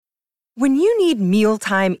When you need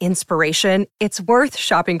mealtime inspiration, it's worth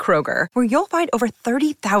shopping Kroger, where you'll find over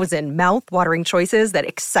 30,000 mouth-watering choices that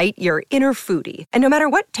excite your inner foodie. And no matter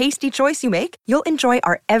what tasty choice you make, you'll enjoy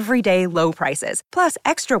our everyday low prices, plus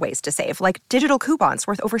extra ways to save, like digital coupons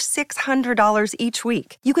worth over $600 each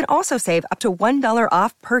week. You can also save up to $1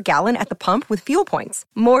 off per gallon at the pump with fuel points.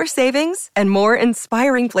 More savings and more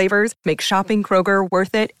inspiring flavors make shopping Kroger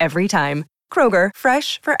worth it every time. Kroger,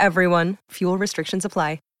 fresh for everyone. Fuel restrictions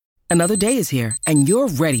apply. Another day is here, and you're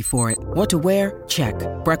ready for it. What to wear? Check.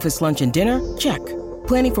 Breakfast, lunch, and dinner? Check.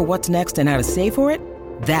 Planning for what's next and how to save for it?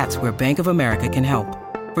 That's where Bank of America can help.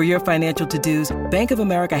 For your financial to-dos, Bank of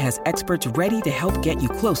America has experts ready to help get you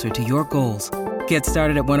closer to your goals. Get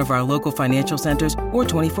started at one of our local financial centers or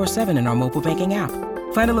 24/7 in our mobile banking app.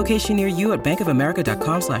 Find a location near you at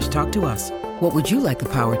bankofamerica.com/talktous. What would you like the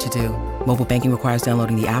power to do? Mobile banking requires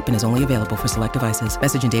downloading the app and is only available for select devices.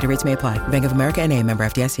 Message and data rates may apply. Bank of America NA, member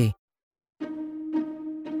FDIC.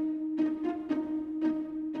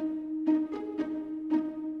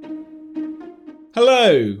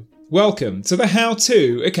 Hello! Welcome to the How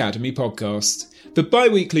To Academy podcast, the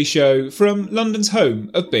bi-weekly show from London's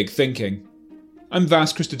home of big thinking. I'm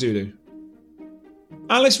Vas Christodoulou.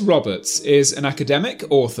 Alice Roberts is an academic,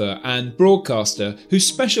 author and broadcaster who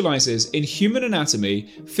specialises in human anatomy,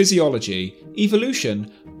 physiology,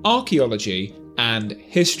 evolution, archaeology and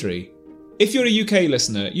history. If you're a UK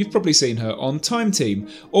listener, you've probably seen her on Time Team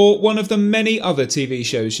or one of the many other TV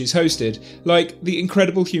shows she's hosted, like The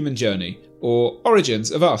Incredible Human Journey or Origins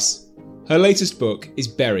of Us. Her latest book is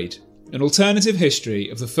Buried, an alternative history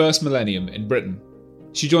of the first millennium in Britain.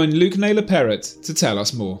 She joined Luke Naylor Perrott to tell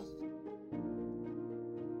us more.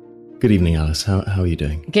 Good evening, Alice. How are you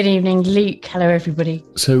doing? Good evening, Luke. Hello, everybody.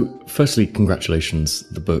 So, firstly, congratulations.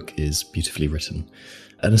 The book is beautifully written.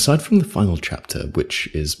 And aside from the final chapter, which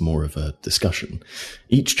is more of a discussion,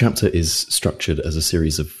 each chapter is structured as a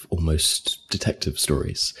series of almost detective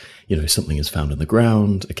stories. You know, something is found in the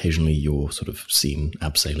ground, occasionally you're sort of seen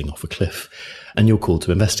abseiling off a cliff, and you're called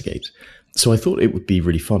to investigate. So I thought it would be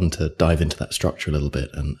really fun to dive into that structure a little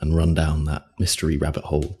bit and run down that mystery rabbit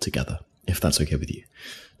hole together, if that's okay with you.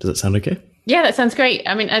 Does that sound okay? Yeah, that sounds great.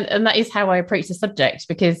 I mean, and that is how I approach the subject,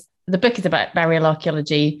 because the book is about burial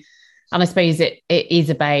archaeology. And I suppose it is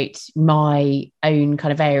about my own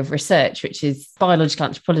kind of area of research, which is biological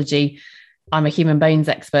anthropology. I'm a human bones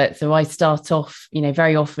expert. So I start off,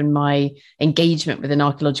 very often my engagement with an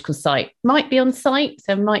archaeological site might be on site.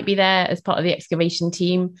 So I might be there as part of the excavation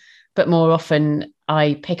team. But more often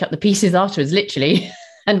I pick up the pieces afterwards, literally,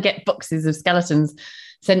 and get boxes of skeletons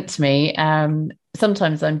sent to me.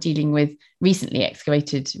 Sometimes I'm dealing with recently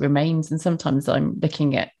excavated remains, and sometimes I'm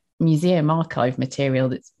looking at museum archive material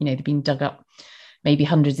that's, they've been dug up maybe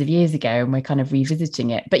hundreds of years ago, and we're kind of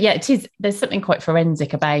revisiting it. But yeah, there's something quite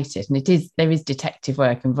forensic about it. And there is detective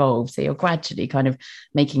work involved. So you're gradually kind of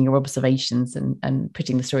making your observations and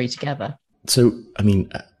putting the story together. So, I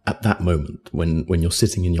mean, at that moment, when you're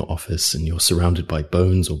sitting in your office and you're surrounded by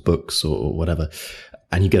bones or books or whatever,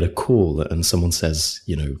 and you get a call and someone says,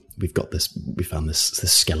 we found this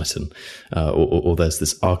skeleton, or there's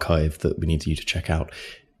this archive that we need you to check out.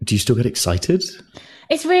 Do you still get excited?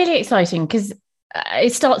 It's really exciting because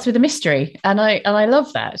it starts with a mystery, and I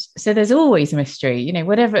love that. So there's always a mystery,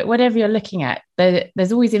 whatever you're looking at,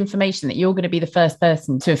 there's always information that you're going to be the first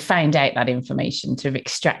person to have found out that information, to have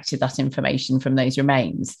extracted that information from those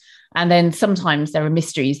remains. And then sometimes there are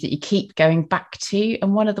mysteries that you keep going back to.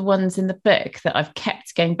 And one of the ones in the book that I've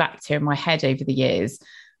kept going back to in my head over the years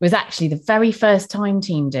was actually the very first Time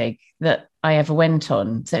Team dig that I ever went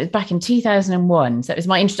on. So it was back in 2001. So it was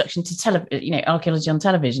my introduction to archaeology on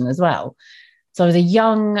television as well. So I was a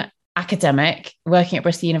young academic working at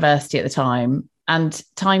Bristol University at the time, and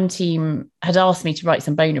Time Team had asked me to write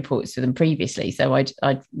some bone reports for them previously. So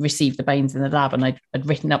I'd received the bones in the lab, and I'd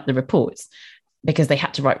written up the reports, because they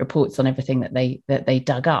had to write reports on everything that they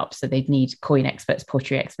dug up. So they'd need coin experts,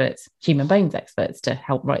 pottery experts, human bones experts to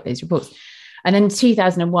help write those reports. And then in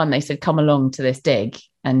 2001, they said, come along to this dig.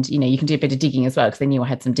 And, you can do a bit of digging as well, because they knew I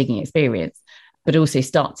had some digging experience, but also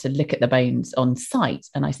start to look at the bones on site.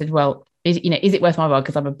 And I said, well, is it worth my while?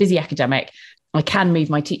 Because I'm a busy academic. I can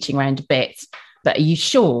move my teaching around a bit, but are you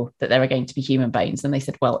sure that there are going to be human bones? And they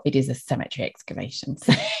said, well, it is a cemetery excavation.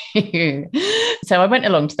 So I went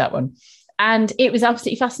along to that one. And it was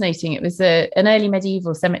absolutely fascinating. It was an early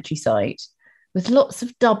medieval cemetery site with lots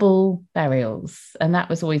of double burials. And that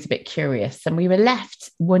was always a bit curious. And we were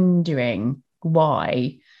left wondering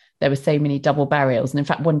why there were so many double burials. And in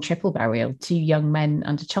fact, one triple burial, 2 young men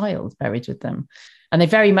and a child buried with them. And they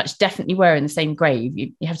very much definitely were in the same grave.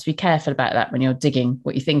 You have to be careful about that when you're digging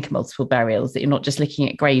what you think are multiple burials, that you're not just looking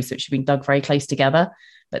at graves which have been dug very close together,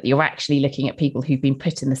 but you're actually looking at people who've been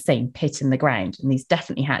put in the same pit in the ground. And these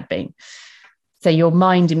definitely had been. So your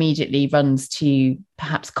mind immediately runs to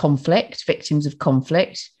perhaps conflict, victims of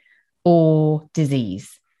conflict, or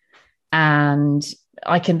disease. And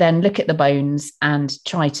I can then look at the bones and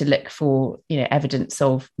try to look for, evidence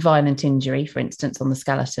of violent injury, for instance, on the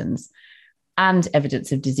skeletons, and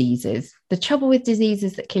evidence of diseases. The trouble with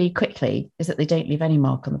diseases that kill you quickly is that they don't leave any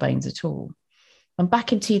mark on the bones at all. And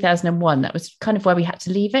back in 2001, that was kind of where we had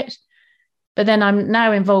to leave it. But then I'm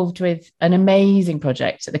now involved with an amazing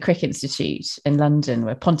project at the Crick Institute in London,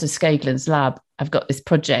 where Pontus Skoglund's lab have got this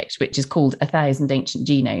project, which is called 1,000 Ancient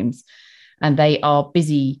Genomes. And they are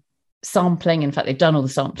busy sampling. In fact, they've done all the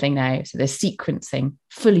sampling now. So they're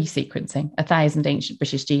fully sequencing 1,000 ancient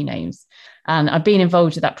British genomes. And I've been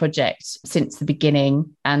involved with that project since the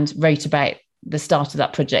beginning and wrote about the start of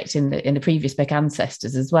that project in the previous book,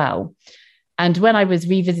 Ancestors, as well. And when I was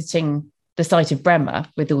revisiting the site of Bremer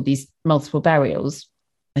with all these multiple burials,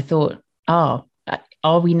 I thought, are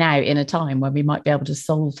we now in a time when we might be able to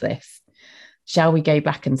solve this? Shall we go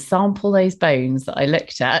back and sample those bones that I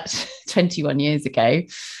looked at 21 years ago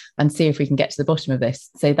and see if we can get to the bottom of this?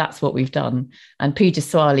 So that's what we've done. And Pooja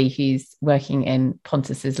Swali, who's working in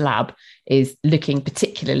Pontus's lab, is looking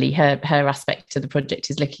particularly, her aspect of the project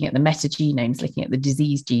is looking at the metagenomes, looking at the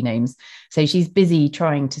disease genomes. So she's busy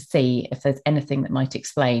trying to see if there's anything that might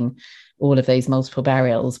explain all of those multiple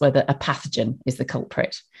burials, whether a pathogen is the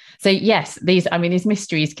culprit. So yes, these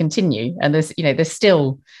mysteries continue, and there's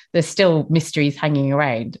still mysteries hanging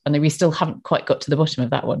around, and we still haven't quite got to the bottom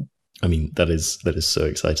of that one. I mean, that is so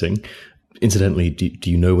exciting. Incidentally,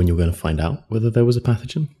 do you know when you're going to find out whether there was a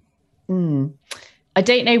pathogen? I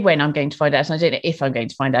don't know when I'm going to find out, and I don't know if I'm going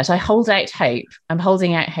to find out. I hold out hope. I'm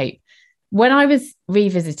holding out hope. When I was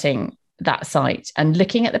revisiting that site and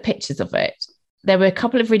looking at the pictures of it, there were a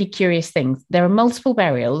couple of really curious things. There are multiple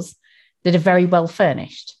burials that are very well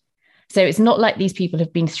furnished. So it's not like these people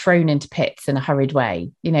have been thrown into pits in a hurried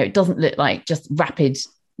way. It doesn't look like just rapid,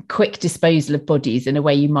 quick disposal of bodies in a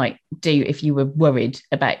way you might do if you were worried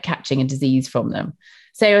about catching a disease from them.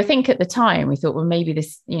 So I think at the time we thought, well, maybe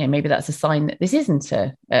maybe that's a sign that this isn't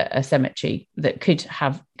a cemetery that could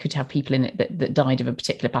have people in it that died of a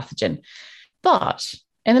particular pathogen. But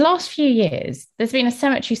in the last few years, there's been a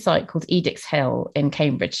cemetery site called Edix Hill in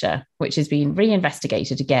Cambridgeshire, which has been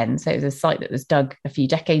reinvestigated again. So it's a site that was dug a few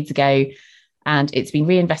decades ago, and it's been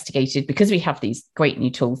reinvestigated because we have these great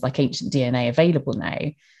new tools like ancient DNA available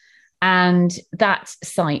now. And that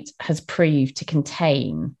site has proved to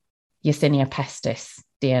contain Yersinia pestis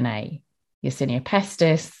DNA. Yersinia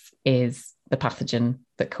pestis is the pathogen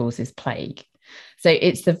that causes plague. So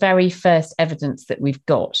it's the very first evidence that we've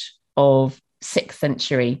got of 6th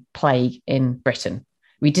century plague in Britain.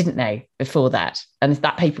 We didn't know before that. And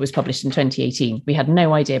that paper was published in 2018. We had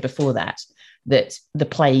no idea before that the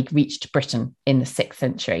plague reached Britain in the 6th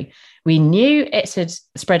century. We knew it had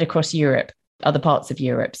spread across Europe, other parts of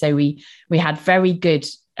Europe. So we had very good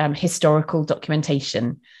historical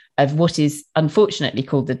documentation of what is unfortunately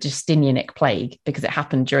called the Justinianic plague, because it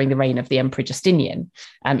happened during the reign of the Emperor Justinian.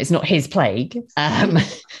 It's not his plague. I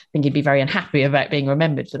think he'd be very unhappy about being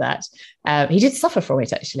remembered for that. He did suffer from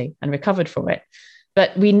it, actually, and recovered from it.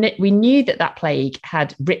 But we knew that plague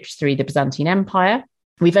had ripped through the Byzantine Empire.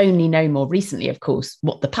 We've only known more recently, of course,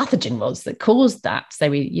 what the pathogen was that caused that. So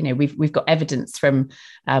we've got evidence from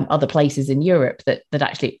other places in Europe that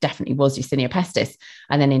actually it definitely was Yersinia pestis.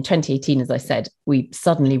 And then in 2018, as I said, we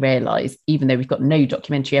suddenly realised, even though we've got no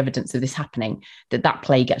documentary evidence of this happening, that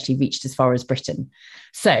plague actually reached as far as Britain.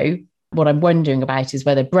 So what I'm wondering about is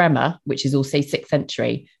whether Bremer, which is also 6th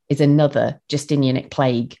century, is another Justinianic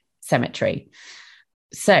plague cemetery.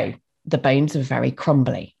 So the bones are very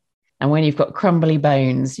crumbly. And when you've got crumbly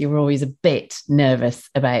bones, you're always a bit nervous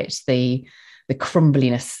about the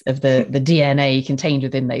crumbliness of the DNA contained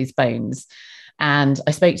within those bones. And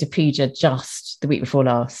I spoke to Pooja just the week before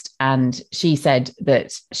last, and she said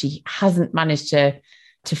that she hasn't managed to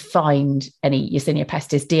find any Yersinia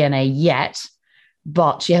pestis DNA yet,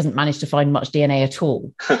 but she hasn't managed to find much DNA at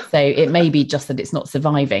all. So it may be just that it's not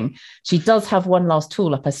surviving. She does have one last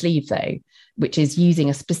tool up her sleeve, though, which is using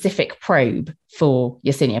a specific probe for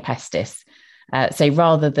Yersinia pestis. So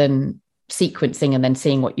rather than sequencing and then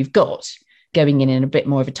seeing what you've got, going in a bit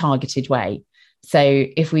more of a targeted way. So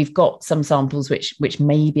if we've got some samples which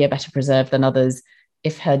may be a better preserved than others,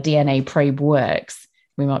 if her DNA probe works,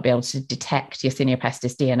 we might be able to detect Yersinia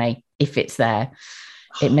pestis DNA if it's there.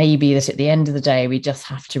 it may be that at the end of the day, we just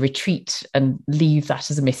have to retreat and leave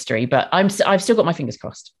that as a mystery. But I've still got my fingers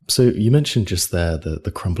crossed. So you mentioned just there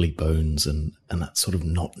the crumbly bones and that sort of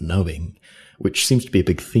not knowing, which seems to be a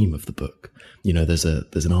big theme of the book. You know, there's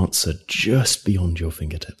an answer just beyond your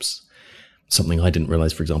fingertips. Something I didn't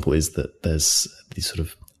realize, for example, is that there's these sort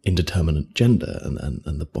of indeterminate gender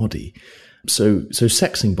and the body. So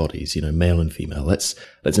sexing bodies, you know, male and female. Let's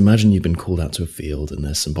imagine you've been called out to a field and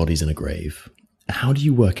there's some bodies in a grave. How do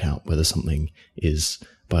you work out whether something is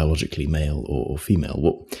biologically male or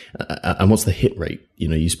female? And what's the hit rate? You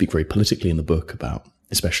know, you speak very politically in the book about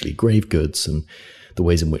especially grave goods and the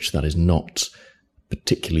ways in which that is not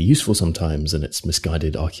particularly useful sometimes, and it's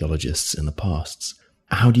misguided archaeologists in the past.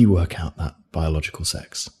 How do you work out that biological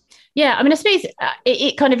sex? Yeah, I mean, I suppose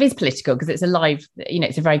it kind of is political because it's a live, you know,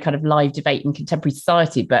 it's a very kind of live debate in contemporary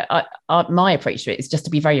society. But my approach to it is just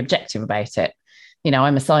to be very objective about it. You know,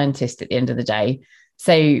 I'm a scientist at the end of the day.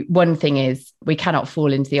 So one thing is we cannot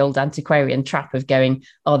fall into the old antiquarian trap of going,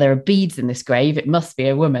 oh, there are beads in this grave, it must be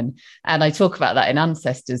a woman. And I talk about that in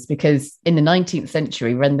Ancestors because in the 19th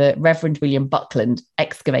century, when the Reverend William Buckland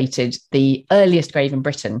excavated the earliest grave in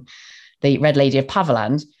Britain, the Red Lady of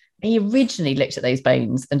Paviland, he originally looked at those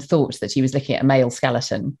bones and thought that he was looking at a male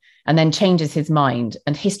skeleton and then changes his mind.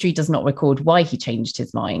 And history does not record why he changed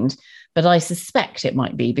his mind. But I suspect it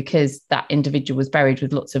might be because that individual was buried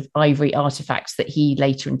with lots of ivory artifacts that he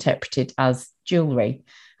later interpreted as jewellery.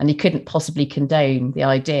 And he couldn't possibly condone the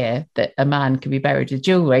idea that a man could be buried with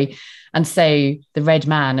jewellery. And so the Red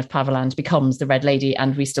Man of Paviland becomes the Red Lady,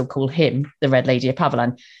 and we still call him the Red Lady of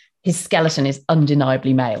Paviland. His skeleton is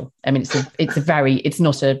undeniably male. I mean, it's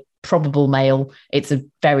not a probable male. It's a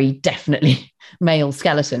very definitely male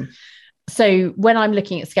skeleton. So when I'm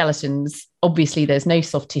looking at skeletons, obviously there's no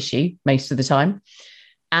soft tissue most of the time.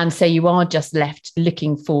 And so you are just left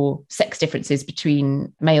looking for sex differences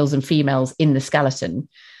between males and females in the skeleton.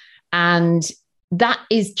 And that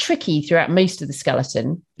is tricky throughout most of the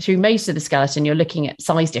skeleton. Through most of the skeleton, you're looking at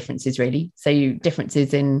size differences, really. So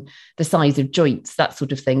differences in the size of joints, that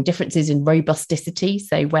sort of thing. Differences in robusticity.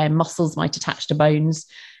 So where muscles might attach to bones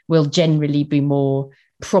will generally be more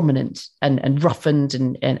prominent and roughened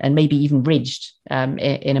and maybe even ridged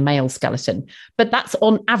in a male skeleton. But that's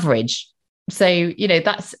on average. So, you know,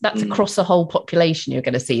 that's across the whole population, you're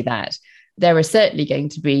going to see that. There are certainly going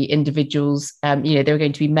to be individuals, there are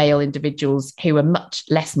going to be male individuals who are much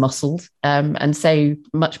less muscled and so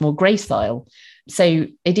much more gracile. So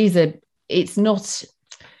it isn't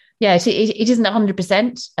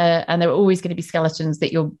 100%. And there are always going to be skeletons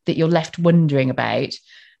that you're left wondering about.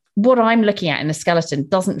 What I'm looking at in the skeleton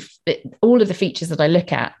all of the features that I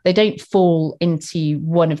look at, they don't fall into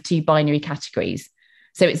one of two binary categories.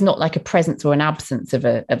 So it's not like a presence or an absence of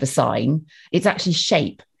a sign. It's actually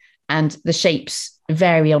shape. And the shapes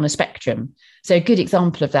vary on a spectrum. So a good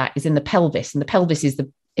example of that is in the pelvis. And the pelvis is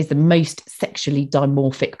the most sexually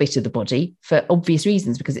dimorphic bit of the body for obvious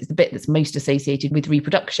reasons, because it's the bit that's most associated with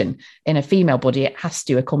reproduction. In a female body, it has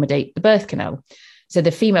to accommodate the birth canal. So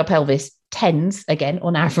the female pelvis tends, again,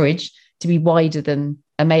 on average, to be wider than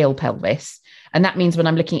a male pelvis. And that means when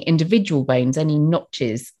I'm looking at individual bones, any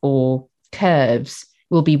notches or curves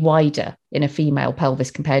will be wider in a female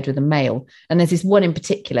pelvis compared with a male. And there's this one in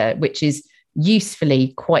particular, which is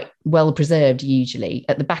usefully quite well preserved, usually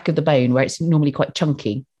at the back of the bone, where it's normally quite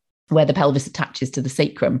chunky, where the pelvis attaches to the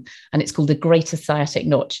sacrum. And it's called the greater sciatic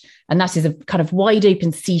notch. And that is a kind of wide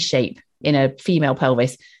open C shape in a female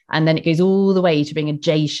pelvis. And then it goes all the way to being a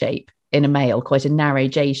J shape in a male, quite a narrow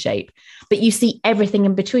J shape. But you see everything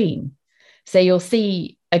in between. So you'll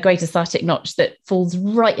see a greater sciatic notch that falls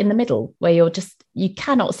right in the middle, where you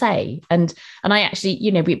cannot say. And I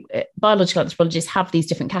actually, biological anthropologists have these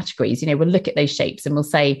different categories. We'll look at those shapes and we'll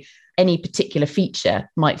say any particular feature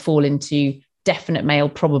might fall into definite male,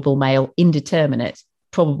 probable male, indeterminate,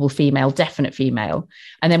 probable female, definite female.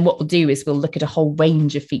 And then what we'll do is we'll look at a whole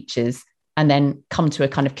range of features and then come to a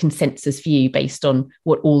kind of consensus view based on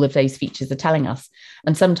what all of those features are telling us.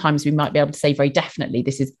 And sometimes we might be able to say very definitely,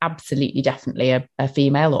 this is absolutely definitely a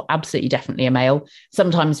female or absolutely definitely a male.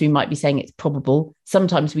 Sometimes we might be saying it's probable.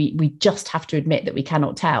 Sometimes we just have to admit that we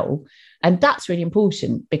cannot tell. And that's really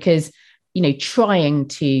important because, trying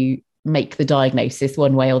to make the diagnosis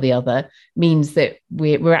one way or the other means that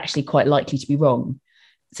we're actually quite likely to be wrong.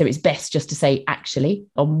 So it's best just to say, actually,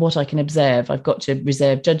 on what I can observe, I've got to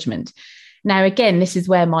reserve judgment. Now, again, this is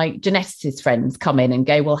where my geneticist friends come in and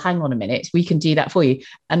go, well, hang on a minute, we can do that for you.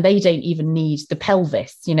 And they don't even need the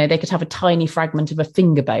pelvis. They could have a tiny fragment of a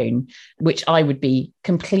finger bone, which I would be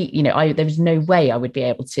complete, there was no way I would be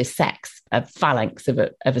able to sex a phalanx of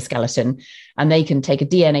a skeleton. And they can take a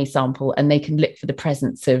DNA sample and they can look for the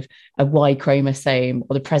presence of a Y chromosome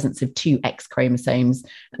or the presence of 2 X chromosomes.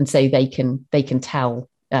 And so they can tell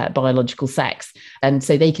biological sex. And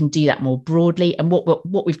so they can do that more broadly. And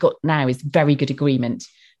what we've got now is very good agreement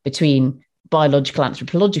between biological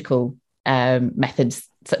anthropological methods,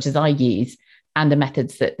 such as I use, and the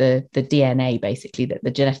methods that the DNA, basically, that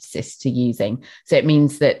the geneticists are using. So it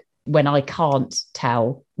means that when I can't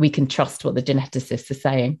tell, we can trust what the geneticists are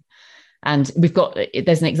saying. And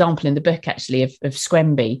there's an example in the book, actually, of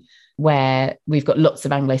Scremby, where we've got lots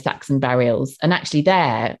of Anglo-Saxon burials. And actually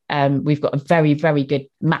there, we've got a very, very good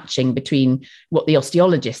matching between what the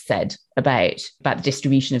osteologist said about the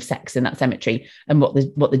distribution of sex in that cemetery and what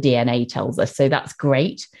the DNA tells us. So that's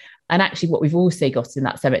great. And actually what we've also got in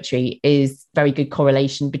that cemetery is very good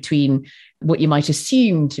correlation between what you might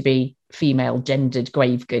assume to be female gendered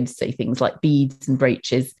grave goods, so things like beads and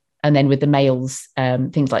brooches, and then with the males,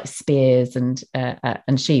 things like spears and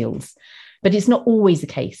shields. But it's not always the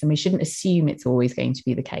case, and we shouldn't assume it's always going to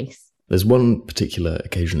be the case. There's one particular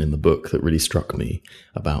occasion in the book that really struck me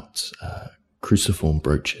about cruciform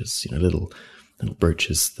brooches, little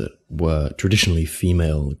brooches that were traditionally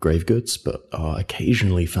female grave goods, but are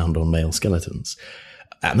occasionally found on male skeletons.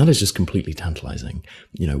 And that is just completely tantalizing.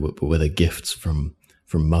 Were they gifts from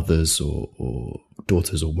mothers or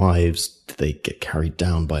daughters or wives? Did they get carried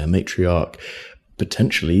down by a matriarch?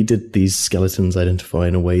 Potentially, did these skeletons identify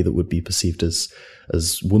in a way that would be perceived as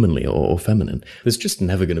womanly or feminine? There's just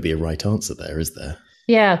never going to be a right answer there, is there?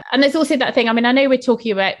 Yeah. And there's also that thing. I mean, I know we're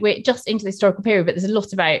just into the historical period, but there's a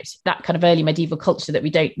lot about that kind of early medieval culture that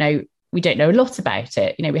we don't know a lot about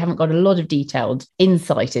it. We haven't got a lot of detailed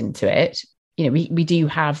insight into it. We do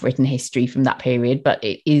have written history from that period, but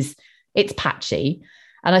it's patchy.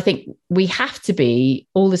 And I think we have to be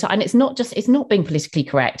all the time. And it's not being politically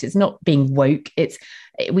correct. It's not being woke.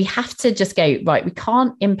 We have to just go, right, we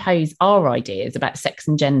can't impose our ideas about sex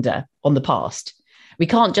and gender on the past. We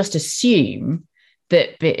can't just assume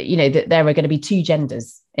that there are going to be 2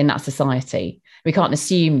 genders in that society. We can't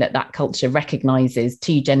assume that culture recognizes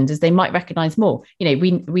 2 genders. They might recognize more.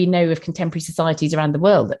 We know of contemporary societies around the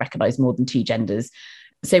world that recognize more than 2 genders.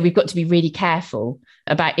 So we've got to be really careful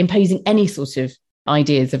about imposing any sort of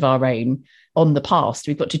ideas of our own on the past.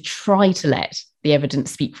 We've got to try to let the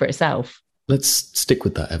evidence speak for itself. Let's stick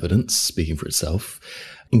with that evidence speaking for itself.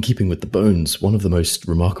 In keeping with the bones, one of the most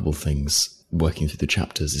remarkable things working through the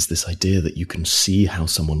chapters is this idea that you can see how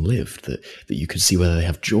someone lived, that you can see whether they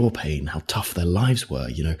have jaw pain, how tough their lives were.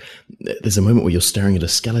 There's a moment where you're staring at a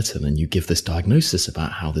skeleton and you give this diagnosis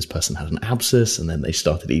about how this person had an abscess and then they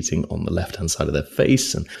started eating on the left-hand side of their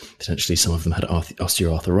face, and potentially some of them had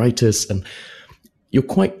osteoarthritis. And you're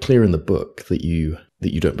quite clear in the book that you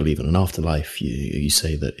don't believe in an afterlife. You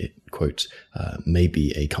say that it, quote, may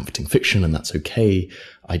be a comforting fiction, and that's okay.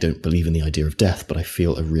 I don't believe in the idea of death, but I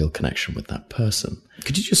feel a real connection with that person.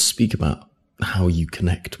 Could you just speak about how you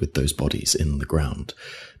connect with those bodies in the ground?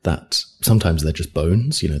 That sometimes they're just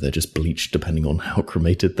bones, they're just bleached depending on how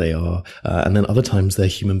cremated they are. And then other times they're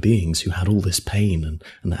human beings who had all this pain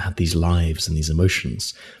and that had these lives and these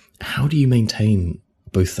emotions. How do you maintain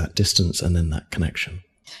both that distance and then that connection?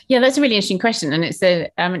 Yeah, that's a really interesting question. And it's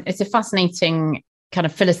a fascinating kind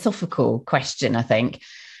of philosophical question, I think,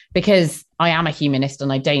 because I am a humanist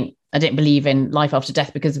and I don't believe in life after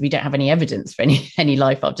death because we don't have any evidence for any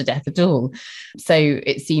life after death at all. So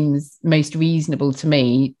it seems most reasonable to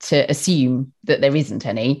me to assume that there isn't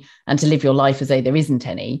any and to live your life as though there isn't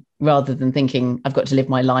any, rather than thinking I've got to live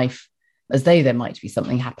my life as though there might be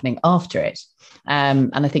something happening after it.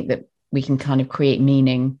 And I think that we can kind of create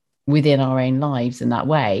meaning within our own lives in that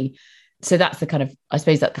way. So that's the kind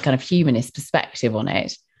of humanist perspective on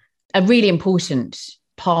it. A really important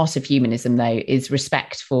part of humanism, though, is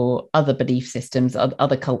respect for other belief systems,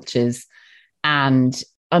 other cultures, and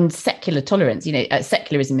secular tolerance.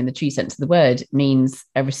 Secularism in the true sense of the word means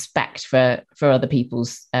a respect for other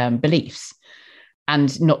people's beliefs,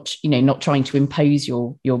 and not trying to impose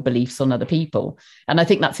your beliefs on other people. And I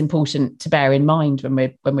think that's important to bear in mind when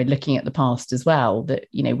we're looking at the past as well, that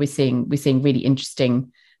we're seeing really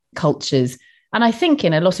interesting cultures. And I think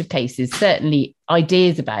in a lot of cases, certainly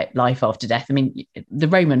ideas about life after death. I mean, the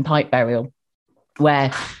Roman pipe burial,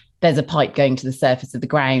 where there's a pipe going to the surface of the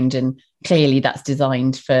ground, and clearly that's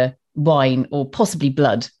designed for wine or possibly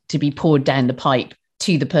blood to be poured down the pipe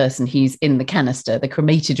to the person who's in the canister, the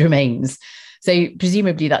cremated remains. So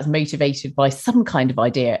presumably that's motivated by some kind of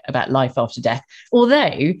idea about life after death.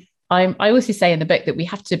 Although I also say in the book that we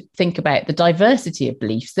have to think about the diversity of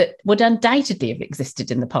beliefs that would undoubtedly have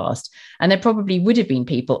existed in the past. And there probably would have been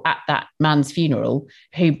people at that man's funeral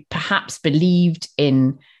who perhaps believed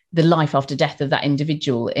in the life after death of that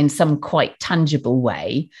individual in some quite tangible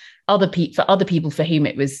way. For other people for whom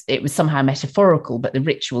it was somehow metaphorical, but the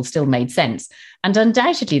ritual still made sense. And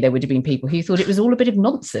undoubtedly there would have been people who thought it was all a bit of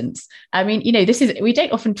nonsense. I mean, we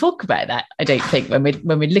don't often talk about that, I don't think, when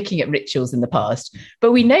we're looking at rituals in the past,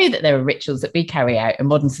 but we know that there are rituals that we carry out in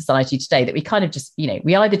modern society today that we kind of just,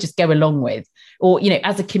 we either just go along with, or,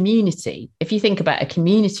 as a community, if you think about a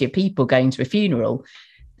community of people going to a funeral,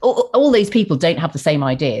 all those people don't have the same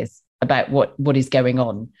ideas about what is going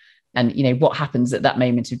on. And, what happens at that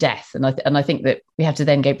moment of death. And I think that we have to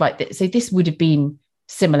then go, right, so this would have been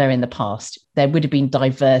similar in the past. There would have been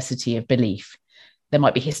diversity of belief. There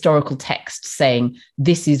might be historical texts saying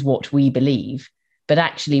this is what we believe, but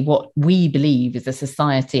actually what we believe as a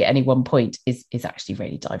society at any one point is actually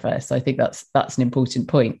really diverse. So I think that's an important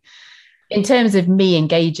point. In terms of me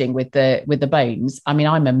engaging with the bones, I mean,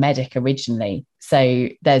 I'm a medic originally. So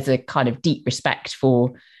there's a kind of deep respect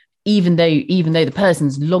for, even though the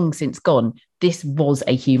person's long since gone, this was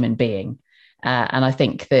a human being. And I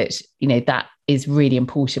think that, that is really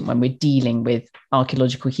important when we're dealing with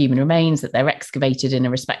archaeological human remains, that they're excavated in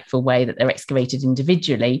a respectful way, that they're excavated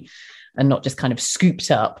individually and not just kind of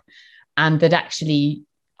scooped up. And that actually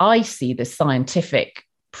I see the scientific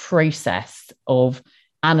process of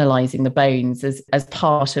analysing the bones as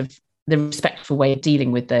part of the respectful way of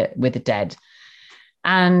dealing with the dead.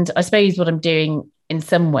 And I suppose what I'm doing in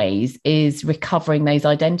some ways is recovering those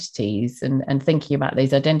identities and thinking about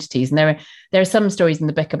those identities. And there are some stories in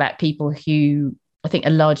the book about people who I think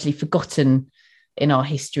are largely forgotten in our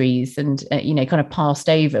histories and, kind of passed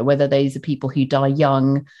over, whether those are people who die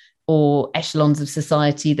young or echelons of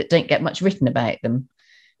society that don't get much written about them.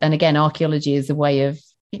 And again, archaeology is a way of,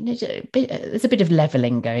 there's a bit of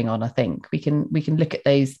leveling going on, I think. We can look at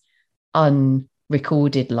those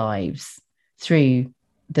unrecorded lives through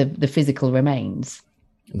the physical remains.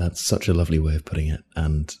 That's such a lovely way of putting it,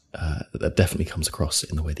 and that definitely comes across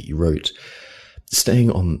in the way that you wrote.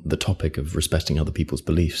 Staying on the topic of respecting other people's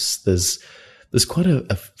beliefs, there's quite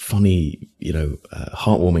a funny,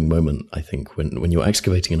 heartwarming moment, I think, when you're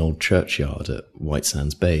excavating an old churchyard at White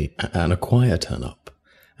Sands Bay and a choir turn up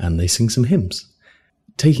and they sing some hymns.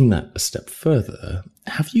 Taking that a step further,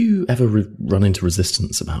 have you ever run into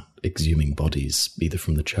resistance about exhuming bodies, either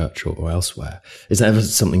from the church or elsewhere? Is that ever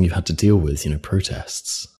something you've had to deal with,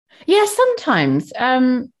 protests? Yeah, sometimes.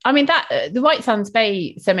 I mean, the White Sands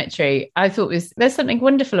Bay Cemetery, I thought there's something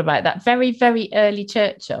wonderful about that very, very early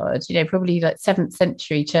churchyard, probably like 7th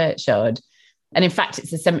century churchyard. And in fact,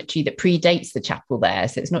 it's a cemetery that predates the chapel there.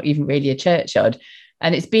 So it's not even really a churchyard.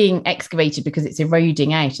 And it's being excavated because it's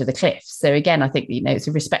eroding out of the cliffs. So again, I think, it's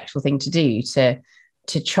a respectful thing to do to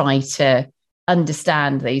try to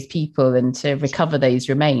understand those people and to recover those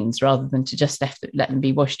remains rather than to just let them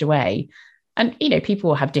be washed away. And, people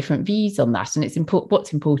will have different views on that. And it's important.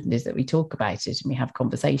 What's important is that we talk about it and we have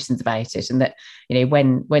conversations about it. And that,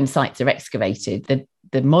 when sites are excavated,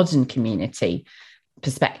 the modern community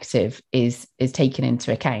perspective is taken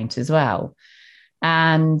into account as well.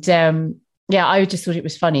 And, I just thought it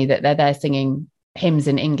was funny that they're there singing hymns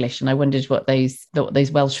in English, and I wondered what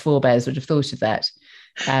those Welsh forebears would have thought of that.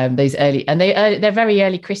 Those early, and they're very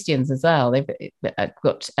early Christians as well. They've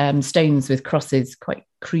got stones with crosses, quite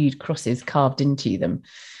crude crosses carved into them.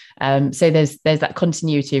 So there's that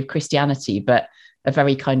continuity of Christianity, but a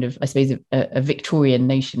very kind of, I suppose, a Victorian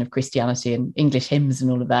notion of Christianity and English hymns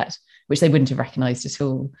and all of that, which they wouldn't have recognised at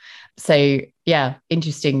all. So yeah,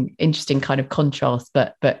 interesting kind of contrast,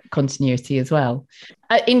 but continuity as well.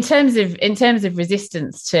 In terms of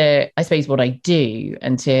resistance to, I suppose, what I do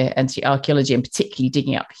and to archaeology, and particularly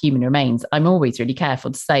digging up human remains, I'm always really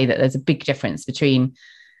careful to say that there's a big difference between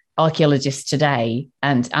archaeologists today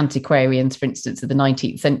and antiquarians, for instance, of the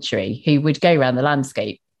 19th century, who would go around the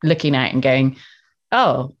landscape looking out and going,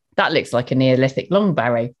 oh, that looks like a Neolithic long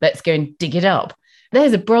barrow. Let's go and dig it up.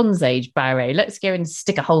 There's a Bronze Age barrow. Let's go and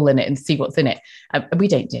stick a hole in it and see what's in it. We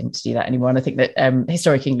don't tend to do that anymore. And I think that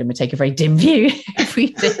Historic England would take a very dim view if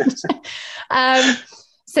we did.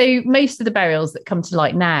 So most of the burials that come to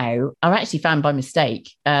light now are actually found by mistake.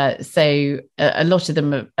 So a lot of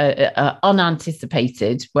them are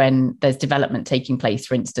unanticipated when there's development taking place,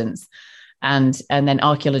 for instance. And then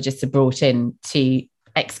archaeologists are brought in to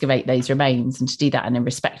excavate those remains and to do that in a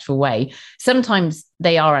respectful way. Sometimes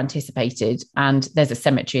they are anticipated and there's a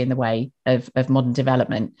cemetery in the way of modern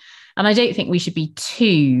development. And I don't think we should be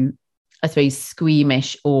too I suppose,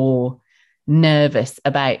 squeamish or nervous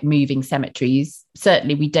about moving cemeteries.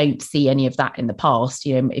 Certainly, we don't see any of that in the past.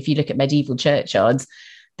 You know, if you look at medieval churchyards,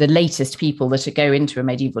 the latest people that go into a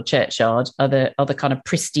medieval churchyard are the kind of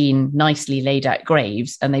pristine, nicely laid out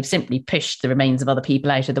graves, and they've simply pushed the remains of other people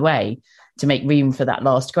out of the way to make room for that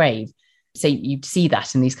last grave. So you see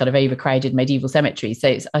that in these kind of overcrowded medieval cemeteries.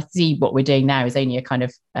 So I see what we're doing now is only a kind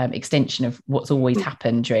of extension of what's always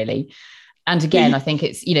happened, really. And again, I think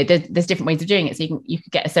it's, you know, there's different ways of doing it. So you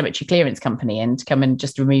could get a cemetery clearance company in to come and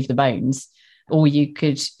just remove the bones, or you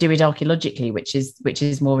could do it archaeologically, which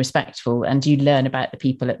is more respectful, and you learn about the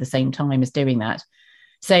people at the same time as doing that.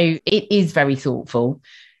 So it is very thoughtful.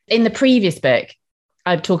 In the previous book,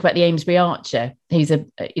 I talk about the Amesbury Archer, who's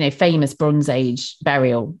a famous Bronze Age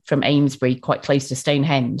burial from Amesbury, quite close to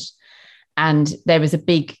Stonehenge. And there was a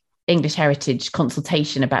big English heritage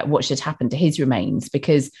consultation about what should happen to his remains,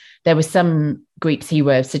 because there were some groups who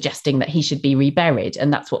were suggesting that he should be reburied,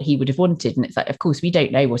 and that's what he would have wanted. And it's like, of course, we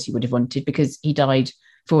don't know what he would have wanted because he died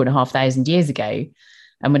 4,500 years ago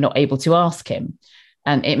and we're not able to ask him.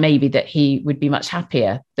 And it may be that he would be much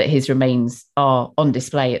happier that his remains are on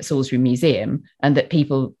display at Salisbury Museum, and that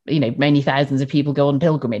people, you know, many thousands of people go on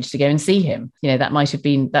pilgrimage to go and see him. You know, that might have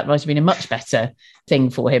been a much better thing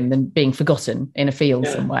for him than being forgotten in a field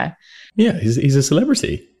somewhere. Yeah, he's a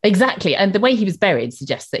celebrity. Exactly. And the way he was buried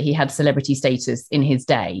suggests that he had celebrity status in his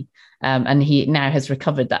day. And he now has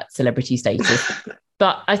recovered that celebrity status.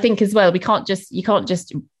 But I think as well, you can't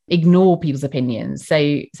just ignore people's opinions. So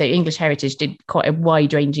English Heritage did quite a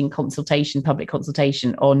wide-ranging public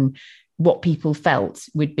consultation on what people felt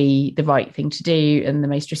would be the right thing to do and the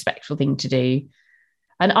most respectful thing to do.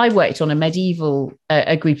 And I worked on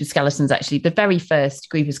a group of skeletons, actually, the very first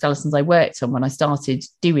group of skeletons I worked on when I started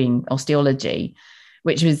doing osteology,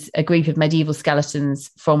 which was a group of medieval skeletons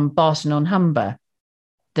from Barton-on-Humber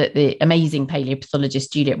that the amazing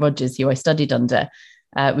paleopathologist Juliet Rogers, who I studied under,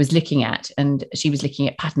 was looking at. And she was looking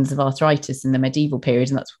at patterns of arthritis in the medieval period.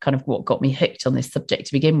 And that's kind of what got me hooked on this subject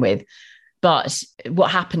to begin with. But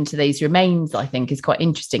what happened to these remains, I think, is quite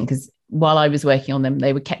interesting, because while I was working on them,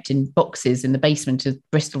 they were kept in boxes in the basement of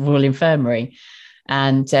Bristol Royal Infirmary.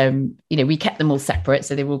 And, we kept them all separate.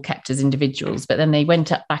 So they were all kept as individuals. But then they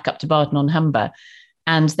went back up to Barton-on-Humber,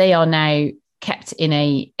 and they are now kept in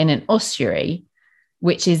an ossuary,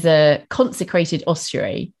 which is a consecrated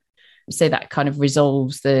ossuary. So that kind of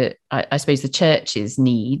resolves the church's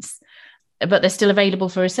needs, but they're still available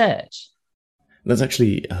for research. That's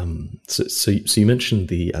actually, so you mentioned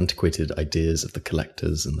the antiquated ideas of the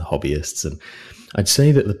collectors and the hobbyists, and I'd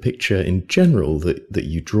say that the picture in general that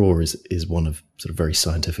you draw is one of sort of very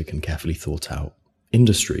scientific and carefully thought out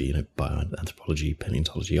industry, you know, bioanthropology,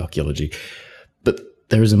 paleontology, archaeology. But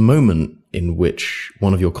there is a moment in which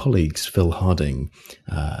one of your colleagues, Phil Harding,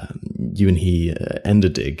 you and he end a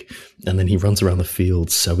dig, and then he runs around the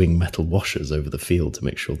field sewing metal washers over the field to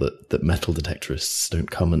make sure that metal detectorists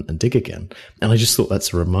don't come and dig again. And I just thought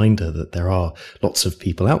that's a reminder that there are lots of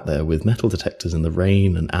people out there with metal detectors in the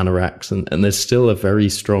rain and anoraks, and there's still a very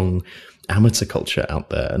strong amateur culture out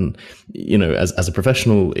there. And, you know, as a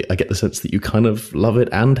professional, I get the sense that you kind of love it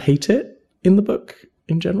and hate it in the book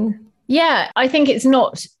in general. Yeah, I think it's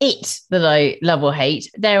not it that I love or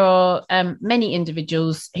hate. There are many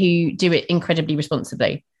individuals who do it incredibly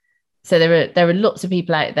responsibly. So there are lots of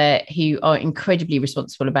people out there who are incredibly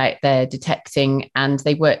responsible about their detecting, and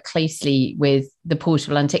they work closely with the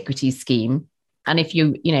Portable Antiquities Scheme. And if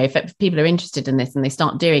if people are interested in this and they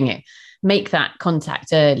start doing it, make that contact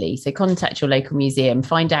early. So contact your local museum,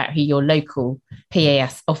 find out who your local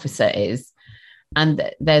PAS officer is.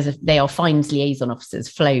 And they are fines liaison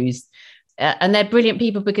officers, FLOs. And they're brilliant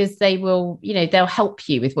people because they will, they'll help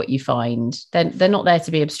you with what you find. They're not there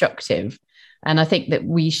to be obstructive. And I think that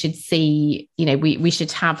we should see, we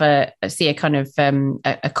should have a kind of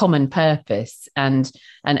a common purpose and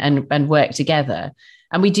work together.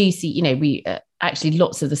 And we do see, actually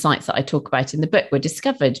lots of the sites that I talk about in the book were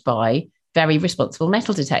discovered by very responsible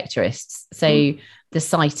metal detectorists. So the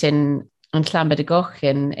site in Llanbedgoch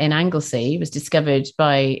in Anglesey was discovered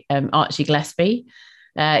by Archie Gillespie,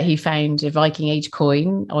 who found a Viking Age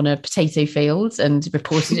coin on a potato field and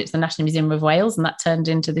reported it to the National Museum of Wales. And that turned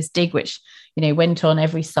into this dig, which, went on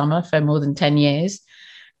every summer for more than 10 years.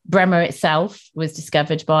 Bremer itself was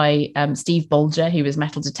discovered by Steve Bolger, who was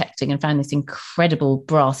metal detecting and found this incredible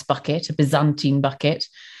brass bucket, a Byzantine bucket,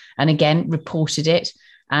 and again, reported it.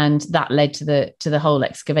 And that led to the whole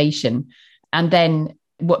excavation. And then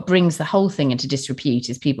what brings the whole thing into disrepute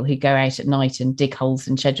is people who go out at night and dig holes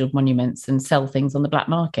in scheduled monuments and sell things on the black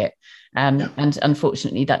market. And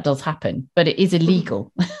unfortunately, that does happen, but it is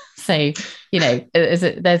illegal. So, there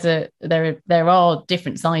are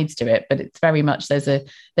different sides to it, but it's very much there's a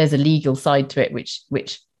legal side to it,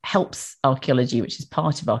 which helps archaeology, which is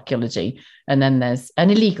part of archaeology. And then there's an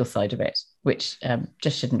illegal side of it, which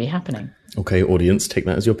just shouldn't be happening. Okay, audience, take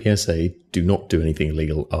that as your PSA. Do not do anything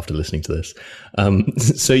illegal after listening to this.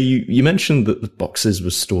 So you mentioned that the boxes were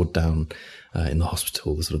stored down in the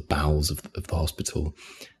hospital, the sort of bowels of the hospital.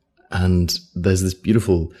 And there's this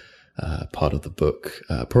beautiful part of the book,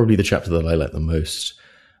 probably the chapter that I like the most,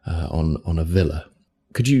 on a villa.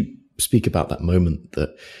 Could you speak about that moment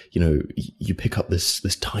that, you pick up this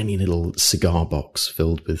tiny little cigar box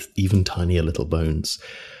filled with even tinier little bones?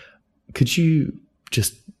 Could you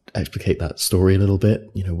just explicate that story a little bit?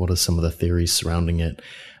 What are some of the theories surrounding it?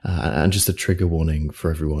 And just a trigger warning for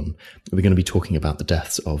everyone. We're going to be talking about the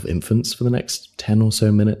deaths of infants for the next 10 or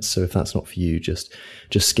so minutes. So if that's not for you, just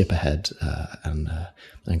skip ahead and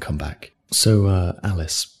come back. So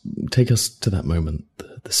Alice, take us to that moment,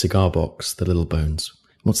 the cigar box, the little bones.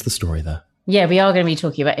 What's the story there? Yeah, we are going to be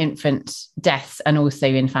talking about infant deaths and also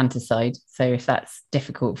infanticide. So if that's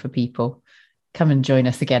difficult for people, come and join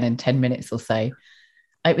us again in 10 minutes or so.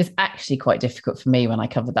 It was actually quite difficult for me when I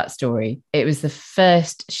covered that story. It was the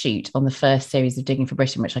first shoot on the first series of Digging for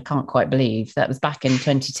Britain, which I can't quite believe. That was back in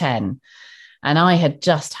 2010. And I had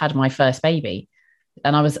just had my first baby.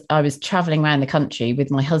 And I was traveling around the country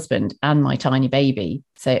with my husband and my tiny baby.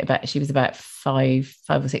 So she was about five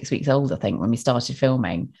or 6 weeks old, I think, when we started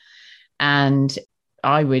filming. And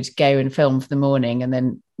I would go and film for the morning and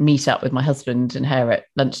then meet up with my husband and her at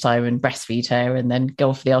lunchtime and breastfeed her, and then go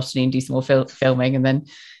off for the afternoon, do some more filming, and then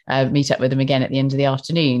meet up with them again at the end of the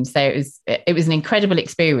afternoon. So it was an incredible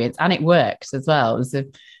experience, and it worked as well. It was a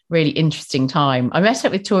really interesting time. I met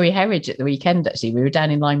up with Tori Herridge at the weekend, actually. We were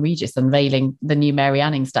down in Lyme Regis unveiling the new Mary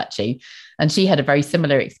Anning statue, and she had a very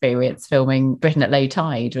similar experience filming Britain at low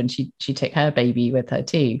tide when she took her baby with her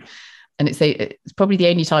too. And it's probably the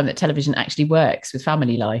only time that television actually works with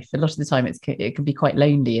family life. A lot of the time it can be quite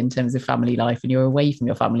lonely in terms of family life, and you're away from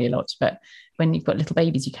your family a lot. But when you've got little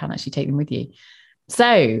babies, you can actually take them with you.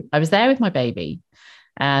 So I was there with my baby,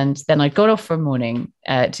 and then I got off for a morning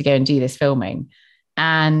to go and do this filming.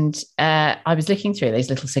 And I was looking through those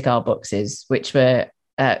little cigar boxes, which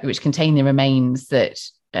contain the remains that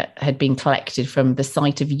had been collected from the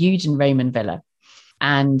site of Euden Roman Villa.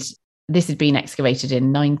 And this had been excavated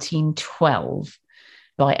in 1912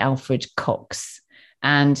 by Alfred Cox.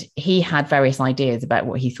 And he had various ideas about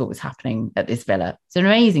what he thought was happening at this villa. It's an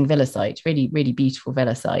amazing villa site, really, really beautiful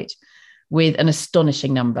villa site with an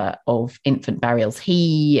astonishing number of infant burials.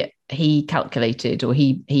 He calculated, or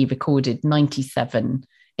he recorded 97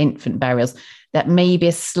 infant burials. That may be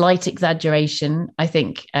a slight exaggeration. I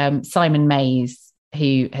think Simon Mays,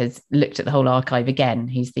 who has looked at the whole archive again,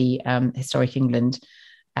 he's the Historic England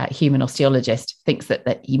human osteologist, thinks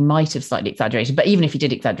that he might have slightly exaggerated. But even if he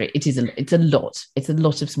did exaggerate, it's a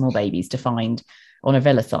lot of small babies to find on a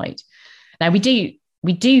villa site. Now we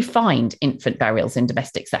do find infant burials in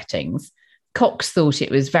domestic settings. Cox thought it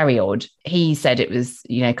was very odd. He said it was,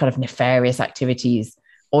 kind of nefarious activities,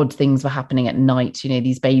 odd things were happening at night.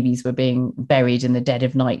 These babies were being buried in the dead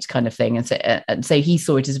of night kind of thing. And so he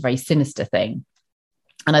saw it as a very sinister thing.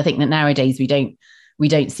 And I think that nowadays we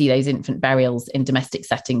don't see those infant burials in domestic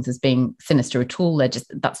settings as being sinister at all.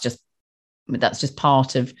 That's just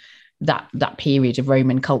part of that period of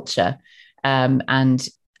Roman culture. And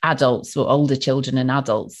adults, or older children and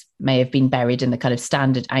adults, may have been buried in the kind of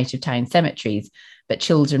standard out-of-town cemeteries, but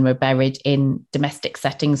children were buried in domestic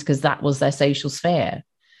settings because that was their social sphere.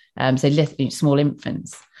 So small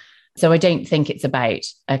infants. So I don't think it's about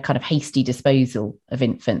a kind of hasty disposal of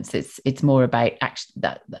infants. It's more about actually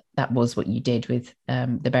that was what you did with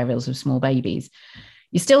the burials of small babies.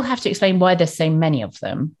 You still have to explain why there's so many of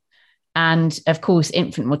them. And of course,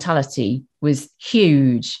 infant mortality was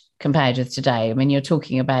huge compared with today. I mean, you're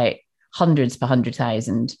talking about hundreds per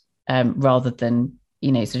 100,000 rather than,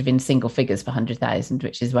 sort of in single figures per 100,000,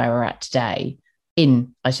 which is where we're at today.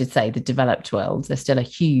 In, I should say, the developed world, there's still a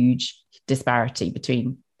huge disparity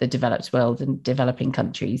between the developed world and developing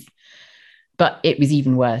countries. But it was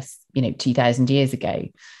even worse, 2,000 years ago.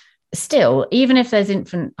 Still, even if there's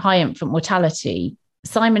high infant mortality,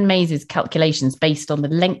 Simon Mays's calculations based on the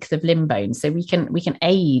length of limb bones, so we can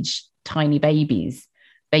age tiny babies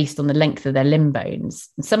based on the length of their limb bones.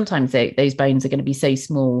 And sometimes those bones are going to be so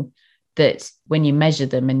small that when you measure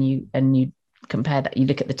them and you compare that, you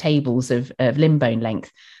look at the tables of limb bone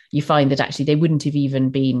length, you find that actually they wouldn't have even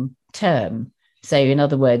been term. So in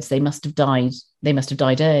other words, they must have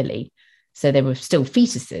died early. So they were still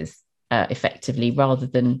fetuses, effectively, rather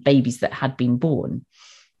than babies that had been born.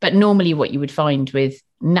 But normally what you would find with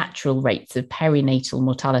natural rates of perinatal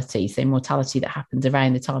mortality, so mortality that happens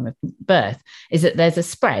around the time of birth, is that there's a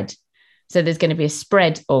spread. So there's going to be a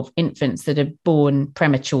spread of infants that are born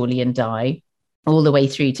prematurely and die, all the way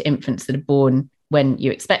through to infants that are born when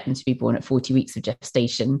you expect them to be born at 40 weeks of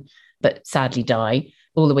gestation, but sadly die,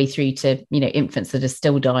 all the way through to, infants that are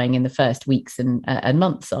still dying in the first weeks and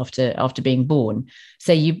months after being born.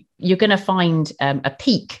 So you're going to find a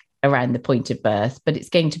peak around the point of birth, but it's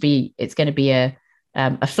going to be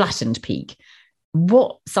a flattened peak.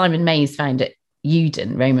 What Simon Mayes found at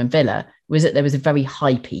Euden, Roman Villa, was that there was a very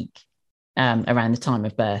high peak around the time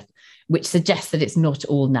of birth, which suggests that it's not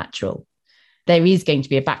all natural. There is going to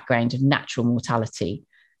be a background of natural mortality,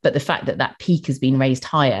 but the fact that that peak has been raised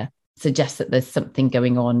higher suggests that there's something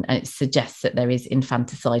going on, and it suggests that there is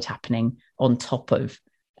infanticide happening on top of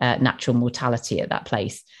natural mortality at that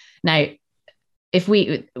place. Now,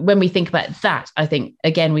 when we think about that, I think,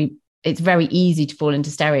 again, it's very easy to fall into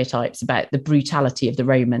stereotypes about the brutality of the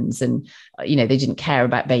Romans, and they didn't care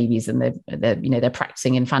about babies, and they're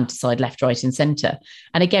practicing infanticide left, right, and centre.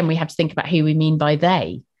 And again, we have to think about who we mean by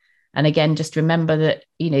they. And again, just remember that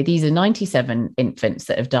these are 97 infants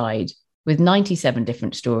that have died, with 97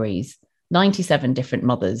 different stories, 97 different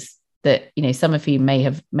mothers that some of whom may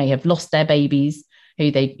have lost their babies who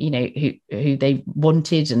they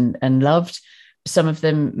wanted and loved. Some of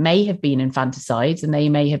them may have been infanticides, and they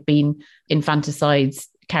may have been infanticides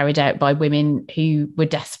carried out by women who were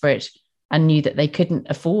desperate and knew that they couldn't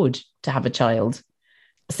afford to have a child.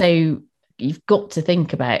 So you've got to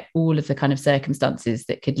think about all of the kind of circumstances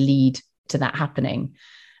that could lead to that happening.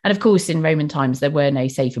 And of course, in Roman times, there were no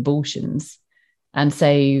safe abortions. And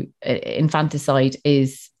so infanticide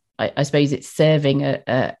is, I suppose, it's serving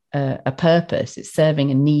a purpose. It's serving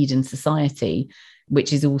a need in society,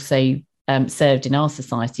 which is also served in our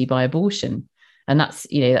society by abortion. And that's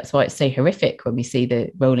why it's so horrific when we see the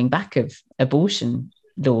rolling back of abortion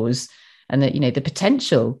laws, and that, the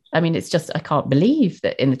potential. I mean, it's just, I can't believe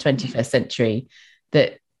that in the 21st century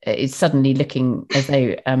that it's suddenly looking as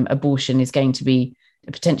though abortion is going to be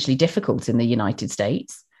potentially difficult in the United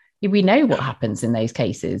States. We know what happens in those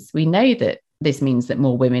cases. We know that this means that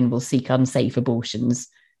more women will seek unsafe abortions,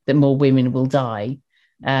 that more women will die.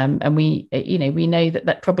 And we know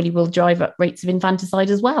that probably will drive up rates of infanticide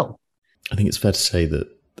as well. I think it's fair to say that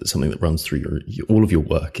something that runs through all of your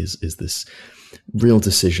work is this real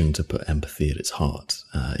decision to put empathy at its heart.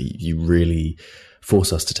 You really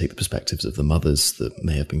force us to take the perspectives of the mothers that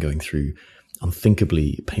may have been going through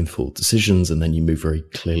unthinkably painful decisions, and then you move very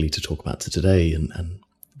clearly to talk about today. And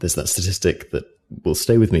there's that statistic that will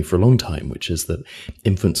stay with me for a long time, which is that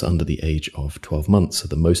infants under the age of 12 months are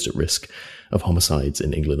the most at risk of homicides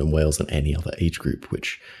in England and Wales than any other age group,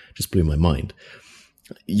 which just blew my mind.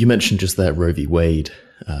 You mentioned just there Roe v. Wade,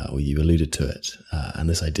 or you alluded to it, and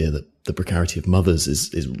this idea that the precarity of mothers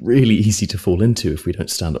is really easy to fall into if we don't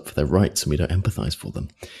stand up for their rights and we don't empathise for them.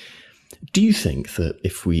 Do you think that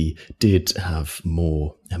if we did have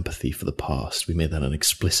more empathy for the past, we made that an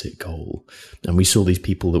explicit goal, and we saw these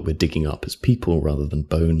people that we're digging up as people rather than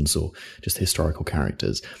bones or just historical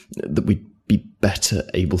characters, that we'd be better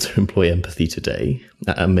able to employ empathy today,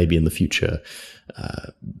 and maybe in the future,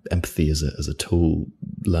 empathy as a tool,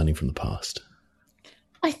 learning from the past?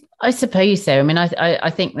 I suppose so. I mean,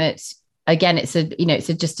 I think that, again, I suppose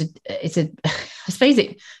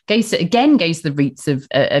it goes to the roots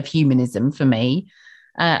of humanism for me,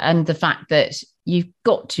 and the fact that you've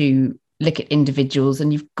got to look at individuals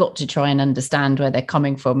and you've got to try and understand where they're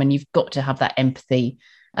coming from, and you've got to have that empathy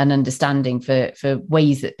and understanding for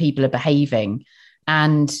ways that people are behaving,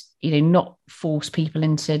 and not force people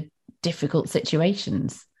into difficult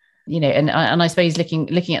situations. And I suppose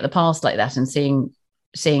looking at the past like that and seeing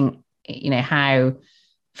how,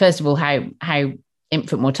 first of all, how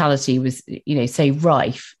infant mortality was, so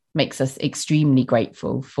rife, makes us extremely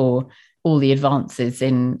grateful for all the advances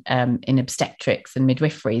in obstetrics and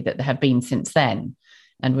midwifery that there have been since then.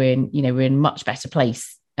 And we're in much better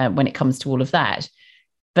place when it comes to all of that.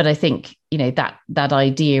 But I think, that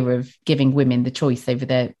idea of giving women the choice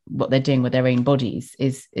over what they're doing with their own bodies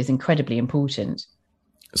is incredibly important.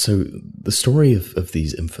 So the story of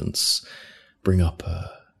these infants bring up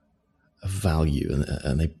a value,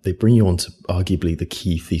 and they bring you on to arguably the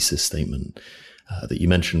key thesis statement that you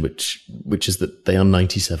mentioned, which is that they are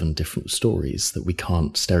 97 different stories, that we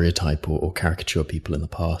can't stereotype or caricature people in the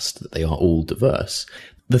past, that they are all diverse.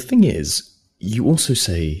 The thing is, you also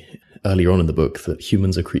say earlier on in the book that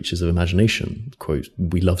humans are creatures of imagination. Quote,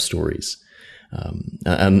 we love stories.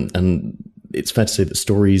 And it's fair to say that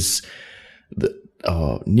stories that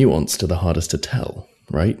are nuanced are the hardest to tell.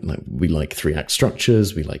 right? Like we like 3-act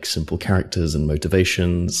structures, we like simple characters and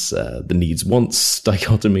motivations, the needs wants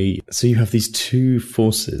dichotomy. So you have these two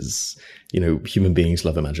forces. Human beings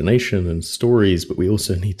love imagination and stories, but we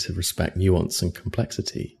also need to respect nuance and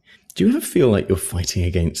complexity. Do you ever feel like you're fighting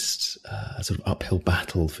against a sort of uphill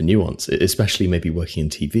battle for nuance, especially maybe working in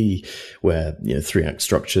TV where 3-act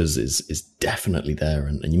structures is definitely there,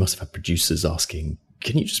 and you must have had producers asking,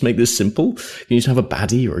 can you just make this simple? Can you just have a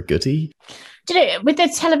baddie or a goodie? With the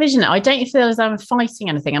television, I don't feel as I'm fighting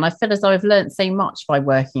anything, and I feel as though I've learned so much by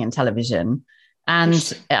working in television.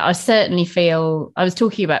 And I certainly feel, I was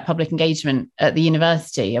talking about public engagement at the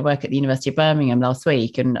university. I work at the University of Birmingham last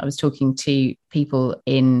week, and I was talking to people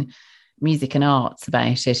in music and arts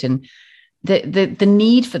about it and the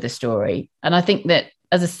need for the story. And I think that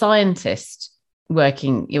as a scientist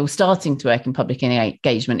starting to work in public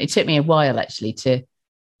engagement, it took me a while actually to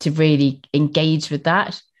really engage with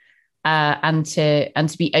that and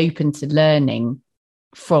to be open to learning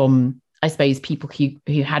from, I suppose, people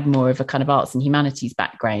who had more of a kind of arts and humanities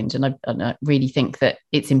background. And I really think that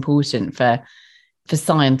it's important for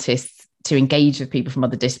scientists to engage with people from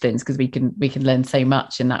other disciplines, because we can learn so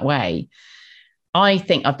much in that way. I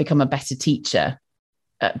think I've become a better teacher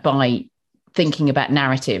by thinking about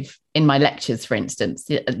narrative in my lectures, for instance.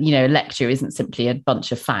 A lecture isn't simply a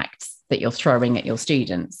bunch of facts that you're throwing at your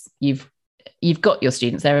students. You've got your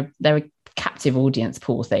students, they're a captive audience,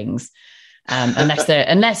 poor things.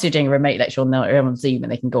 Unless you're doing a remote lecture on Zoom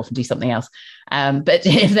and they can go off and do something else. But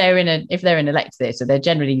if they're in a lecture theatre, they're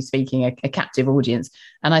generally speaking a captive audience.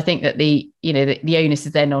 And I think that the onus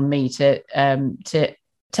is then on me to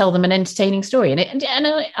tell them an entertaining story.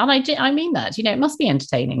 I mean that, it must be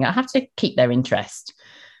entertaining. I have to keep their interest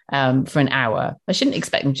for an hour. I shouldn't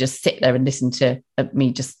expect them to just sit there and listen to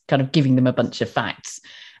me just kind of giving them a bunch of facts.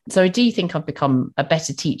 So I do think I've become a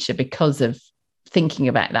better teacher because of thinking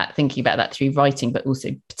about that through writing, but also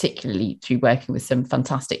particularly through working with some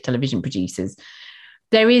fantastic television producers.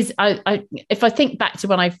 There is, if I think back to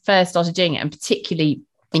when I first started doing it, and particularly,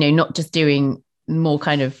 not just doing more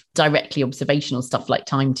kind of directly observational stuff like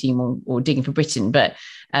Time Team or Digging for Britain, but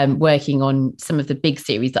working on some of the big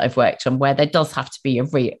series that I've worked on, where there does have to be a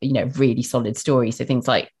really solid story. So things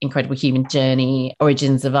like Incredible Human Journey,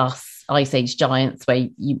 Origins of Us, Ice Age Giants, where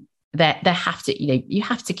you have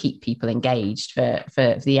to keep people engaged for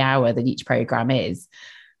the hour that each program is.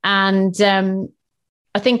 And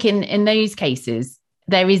I think in those cases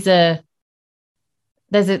there's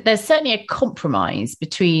certainly a compromise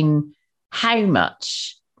between how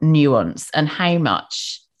much nuance and how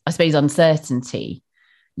much, I suppose, uncertainty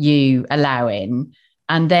you allow in,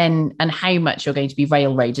 and how much you're going to be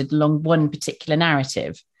railroaded along one particular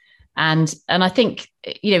narrative. And I think,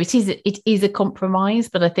 it is a compromise,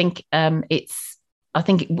 but I think when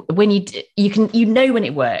when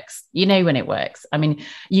it works, when it works. I mean,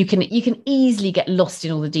 you can easily get lost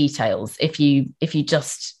in all the details if you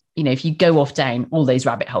go off down all those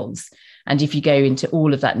rabbit holes, and if you go into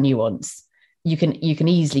all of that nuance, you can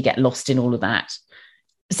easily get lost in all of that.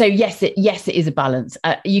 So yes, it is a balance.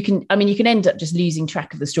 You can end up just losing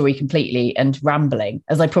track of the story completely and rambling,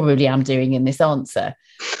 as I probably am doing in this answer.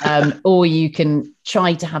 Or you can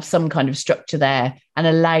try to have some kind of structure there and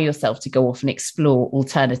allow yourself to go off and explore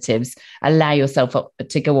alternatives, allow yourself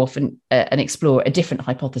to go off and explore a different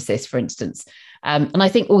hypothesis, for instance. And I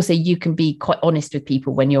think also you can be quite honest with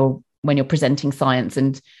people when you're presenting science,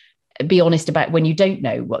 and be honest about when you don't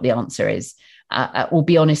know what the answer is, or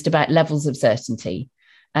be honest about levels of certainty.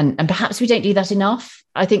 And perhaps we don't do that enough.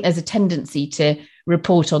 I think there's a tendency to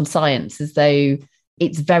report on science as though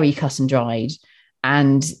it's very cut and dried,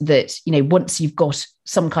 and that, once you've got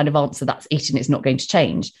some kind of answer, that's it, and it's not going to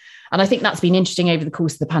change. And I think that's been interesting over the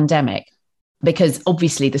course of the pandemic, because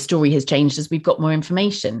obviously the story has changed as we've got more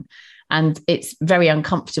information. And it's very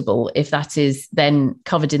uncomfortable if that is then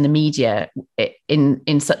covered in the media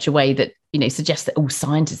in such a way that, suggests that all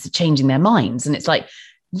scientists are changing their minds. And it's like,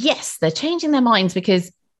 yes, they're changing their minds because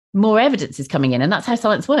more evidence is coming in, and that's how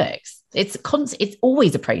science works. It's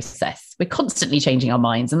always a process. We're constantly changing our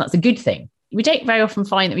minds, and that's a good thing. We don't very often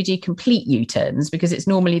find that we do complete U-turns, because it's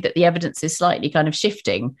normally that the evidence is slightly kind of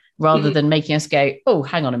shifting rather than making us go, oh,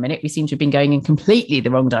 hang on a minute, we seem to have been going in completely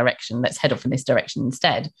the wrong direction. Let's head off in this direction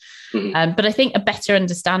instead. But I think a better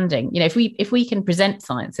understanding, if we can present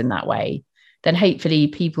science in that way, then hopefully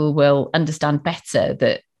people will understand better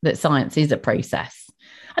that science is a process,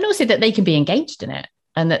 and also that they can be engaged in it.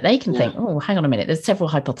 And that they can think, oh, hang on a minute, there's several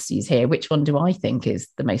hypotheses here. Which one do I think is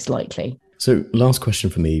the most likely? So last question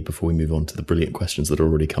for me before we move on to the brilliant questions that are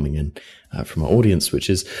already coming in from our audience, which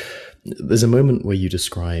is, there's a moment where you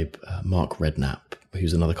describe Mark Redknapp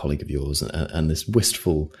who's another colleague of yours, and this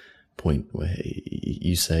wistful point where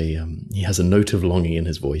you say he has a note of longing in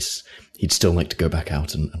his voice. He'd still like to go back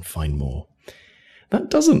out and find more. That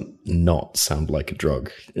doesn't not sound like a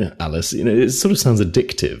drug, Alice. It sort of sounds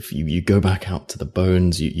addictive. You go back out to the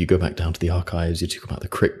bones, you go back down to the archives, you talk about the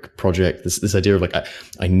Crick project, this idea of like,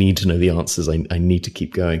 I need to know the answers, I need to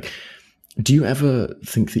keep going. Do you ever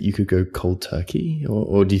think that you could go cold turkey?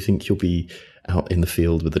 Or do you think you'll be out in the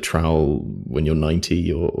field with a trowel when you're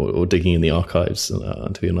 90 or digging in the archives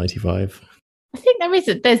until you're 95? I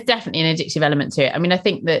think there's definitely an addictive element to it. I mean, I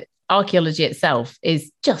think that archaeology itself is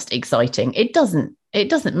just exciting. It doesn't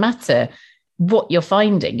matter what you're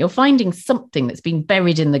finding. You're finding something that's been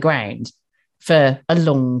buried in the ground for a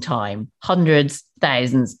long time, hundreds,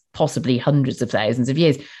 thousands, possibly hundreds of thousands of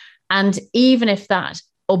years. And even if that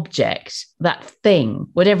object, that thing,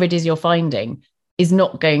 whatever it is you're finding, is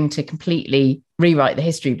not going to completely rewrite the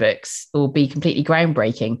history books or be completely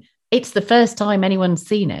groundbreaking, it's the first time anyone's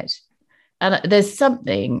seen it. And there's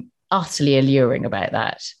something utterly alluring about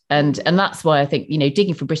that. And that's why I think,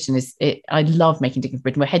 Digging for Britain I love making Digging for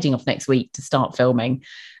Britain. We're heading off next week to start filming.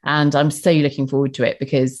 And I'm so looking forward to it,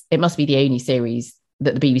 because it must be the only series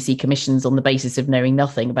that the BBC commissions on the basis of knowing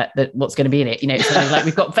nothing about what's going to be in it. It's sort of like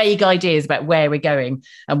we've got vague ideas about where we're going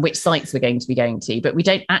and which sites we're going to be going to, but we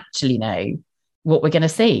don't actually know what we're going to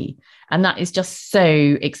see. And that is just so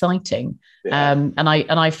exciting. Yeah. And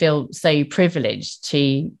I feel so privileged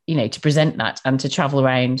to present that and to travel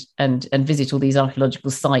around and visit all these archaeological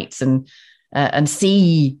sites and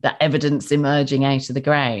see that evidence emerging out of the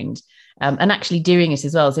ground, and actually doing it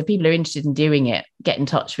as well. So if people are interested in doing it, get in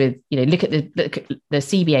touch with, look at the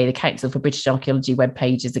CBA, the Council for British Archaeology web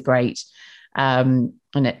pages are great. And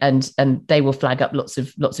they will flag up lots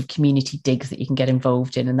of community digs that you can get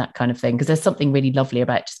involved in and that kind of thing, because there's something really lovely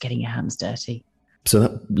about just getting your hands dirty. So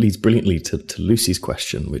that leads brilliantly to Lucy's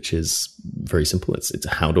question, which is very simple. It's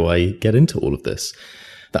how do I get into all of this?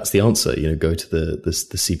 That's the answer. Go to the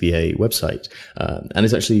CBA website, and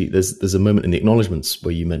it's actually there's a moment in the acknowledgements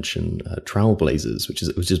where you mention Trowel Blazers, which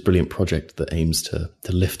is a brilliant project that aims to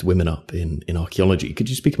lift women up in archaeology. Could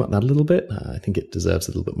you speak about that a little bit? I think it deserves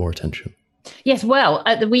a little bit more attention. Yes, well,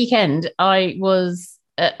 at the weekend, I was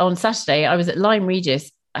on Saturday, I was at Lyme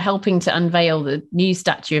Regis helping to unveil the new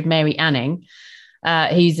statue of Mary Anning.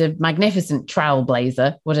 He's a magnificent trowel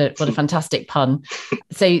blazer. What a fantastic pun.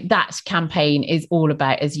 So that campaign is all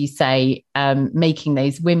about, as you say, making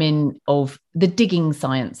those women of the digging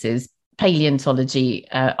sciences, paleontology,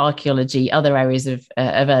 archaeology, other areas of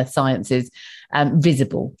earth sciences,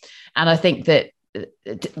 visible. And I think that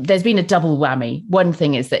there's been a double whammy. One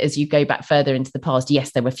thing is that as you go back further into the past,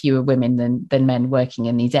 yes, there were fewer women than men working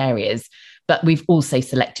in these areas, but we've also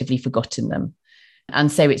selectively forgotten them.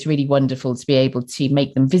 And so it's really wonderful to be able to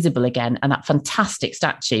make them visible again. And that fantastic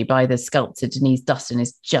statue by the sculptor Denise Dutton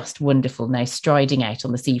is just wonderful now, striding out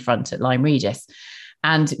on the seafront at Lyme Regis.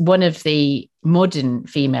 And one of the modern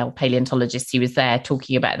female paleontologists who was there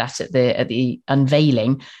talking about that at the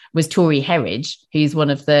unveiling was Tori Herridge, who's one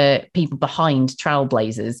of the people behind Trowel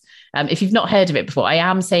Blazers. If you've not heard of it before, I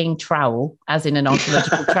am saying trowel, as in an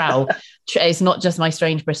archaeological trowel. It's not just my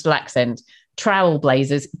strange Bristol accent. Trowel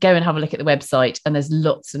Blazers, go and have a look at the website, and there's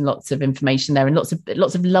lots and lots of information there, and lots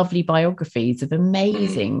of lovely biographies of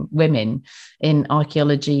amazing women in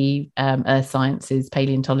archaeology, earth sciences,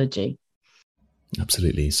 paleontology.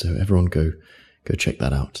 Absolutely. So everyone go check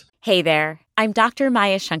that out. Hey there, I'm Dr.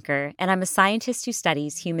 Maya Shankar, and I'm a scientist who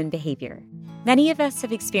studies human behavior. Many of us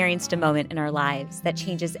have experienced a moment in our lives that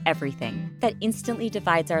changes everything, that instantly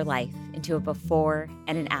divides our life into a before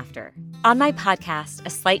and an after. On my podcast, A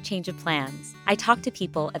Slight Change of Plans, I talk to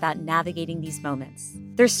people about navigating these moments.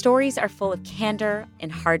 Their stories are full of candor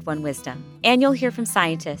and hard-won wisdom. And you'll hear from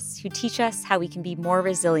scientists who teach us how we can be more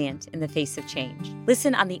resilient in the face of change.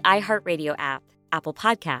 Listen on the iHeartRadio app, Apple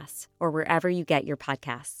Podcasts, or wherever you get your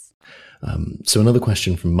podcasts. So another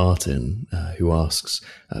question from Martin, who asks,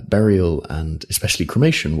 burial and especially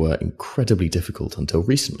cremation were incredibly difficult until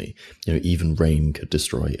recently. Even rain could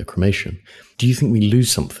destroy a cremation. Do you think we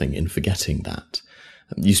lose something in forgetting that?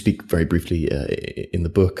 You speak very briefly in the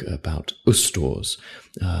book about ustors,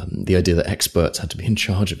 the idea that experts had to be in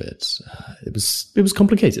charge of it. It was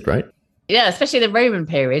complicated, right? Yeah, especially the Roman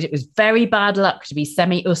period. It was very bad luck to be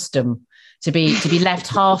semi-ustum, to be left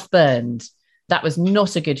half burned. That was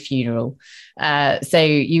not a good funeral. So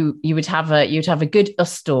you would have a good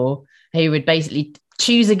ustor who would basically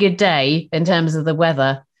choose a good day in terms of the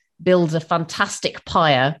weather, build a fantastic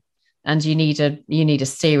pyre, and you need a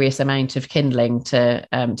serious amount of kindling to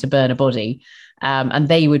burn a body, and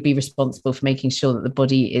they would be responsible for making sure that the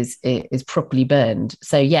body is properly burned.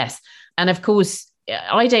 So yes, and of course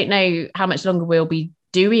I don't know how much longer we'll be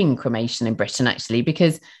doing cremation in Britain, actually,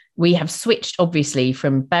 because we have switched, obviously,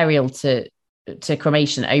 from burial to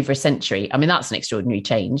cremation over a century. I mean, that's an extraordinary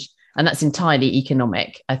change, and that's entirely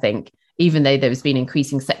economic, I think. Even though there's been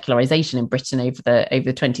increasing secularization in Britain over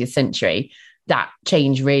the 20th century, that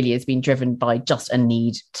change really has been driven by just a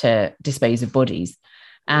need to dispose of bodies.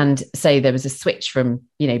 And so there was a switch from,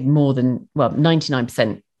 more than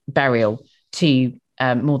 99% burial to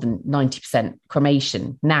more than 90%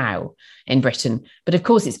 cremation now in Britain. But of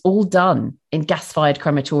course, it's all done in gas-fired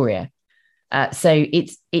crematoria. So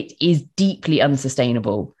it is deeply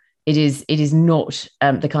unsustainable. It is not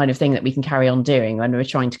the kind of thing that we can carry on doing when we're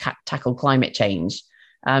trying to tackle climate change.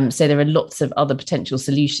 So there are lots of other potential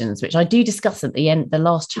solutions, which I do discuss at the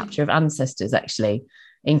last chapter of Ancestors, actually,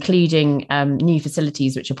 including new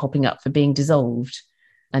facilities which are popping up for being dissolved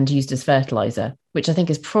and used as fertilizer, which I think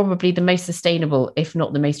is probably the most sustainable, if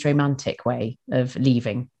not the most romantic way of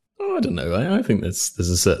leaving. Oh, I don't know. I think there's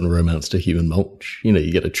a certain romance to human mulch.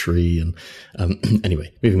 You get a tree and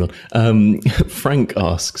anyway, moving on. Frank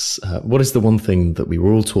asks, what is the one thing that we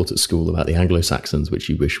were all taught at school about the Anglo-Saxons which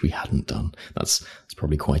you wish we hadn't done? That's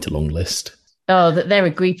probably quite a long list. Oh, that they're a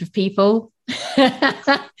group of people.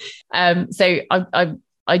 So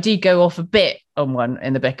I do go off a bit on one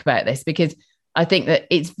in the book about this, because I think that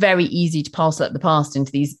it's very easy to parcel up the past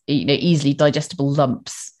into these easily digestible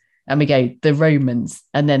lumps. And we go, the Romans,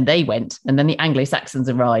 and then they went, and then the Anglo-Saxons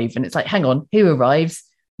arrive. And it's like, hang on, who arrives?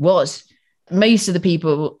 What? Most of the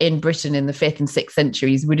people in Britain in the 5th and 6th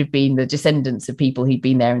centuries would have been the descendants of people who'd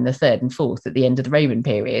been there in the 3rd and 4th at the end of the Roman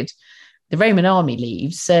period. The Roman army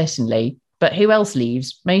leaves, certainly, but who else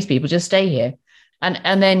leaves? Most people just stay here.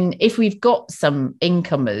 And then if we've got some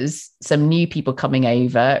incomers, some new people coming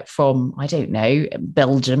over from, I don't know,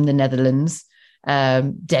 Belgium, the Netherlands,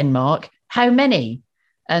 Denmark, how many?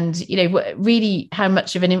 And, really, how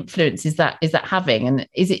much of an influence is that having? And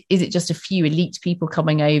is it just a few elite people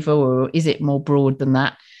coming over, or is it more broad than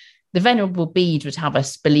that? The Venerable Bede would have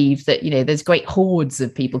us believe that, there's great hordes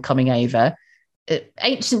of people coming over.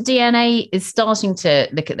 Ancient DNA is starting to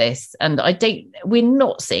look at this, and we're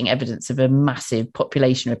not seeing evidence of a massive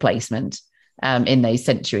population replacement in those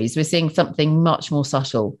centuries. We're seeing something much more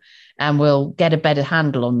subtle, and we'll get a better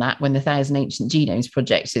handle on that when the 1,000 Ancient Genomes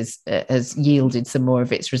project has yielded some more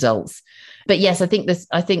of its results. But yes, I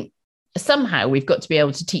think somehow we've got to be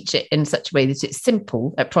able to teach it in such a way that it's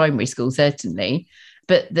simple at primary school, certainly,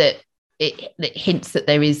 but that it hints that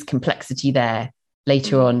there is complexity there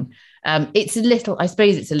later on. It's a little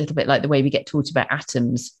bit like the way we get taught about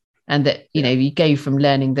atoms, and that, you go from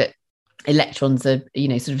learning that electrons are,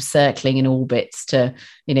 sort of circling in orbits to,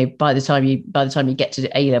 by the time you get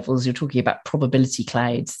to A levels, you're talking about probability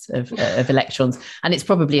clouds of electrons. And it's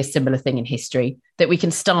probably a similar thing in history, that we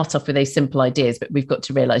can start off with those simple ideas, but we've got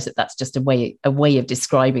to realize that that's just a way of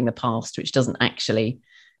describing the past, which doesn't actually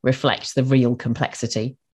reflect the real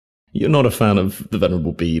complexity. You're not a fan of the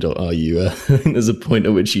Venerable Bede, are you? I think there's a point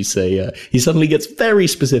at which you say he suddenly gets very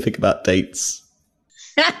specific about dates.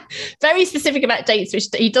 Very specific about dates, which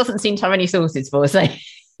he doesn't seem to have any sources for. So,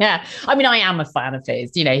 yeah, I mean, I am a fan of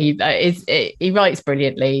his. He writes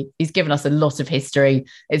brilliantly. He's given us a lot of history.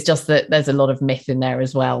 It's just that there's a lot of myth in there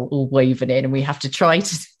as well, all woven in, and we have to try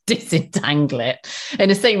to disentangle it. In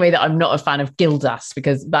the same way that I'm not a fan of Gildas,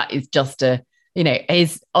 because that is just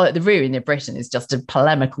his The Ruin of Britain is just a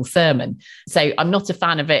polemical sermon. So I'm not a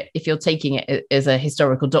fan of it if you're taking it as a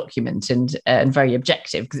historical document and very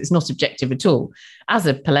objective, because it's not objective at all. As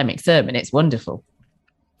a polemic sermon, it's wonderful.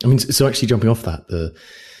 I mean, so actually jumping off that,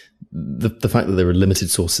 the fact that there are limited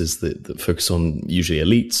sources that focus on usually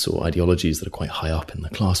elites or ideologies that are quite high up in the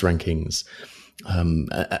class rankings,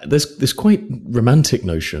 there's this quite romantic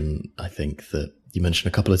notion, I think, that you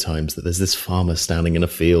mentioned a couple of times, that there's this farmer standing in a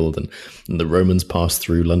field and the Romans pass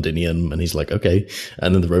through Londinium, and he's like, okay.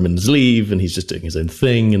 And then the Romans leave and he's just doing his own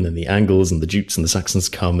thing. And then the Angles and the Jutes and the Saxons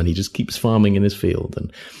come and he just keeps farming in his field.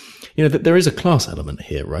 And, that there is a class element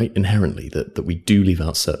here, right? Inherently, that we do leave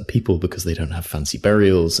out certain people because they don't have fancy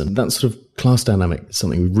burials. And that sort of class dynamic is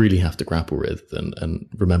something we really have to grapple with and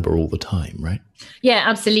remember all the time, right? Yeah,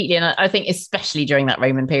 absolutely. And I think especially during that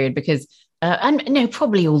Roman period, because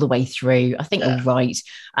probably all the way through. I think you're right.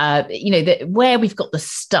 Where we've got the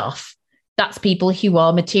stuff, that's people who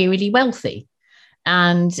are materially wealthy.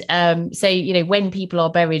 And so, when people are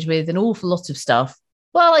buried with an awful lot of stuff,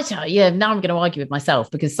 well, I tell you, now I'm going to argue with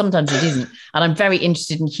myself, because sometimes it isn't. And I'm very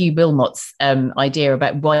interested in Hugh Wilmot's idea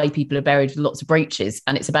about why people are buried with lots of brooches,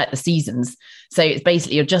 and it's about the seasons. So it's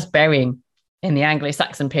basically you're just burying in the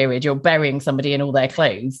Anglo-Saxon period, you're burying somebody in all their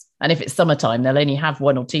clothes. And if it's summertime, they'll only have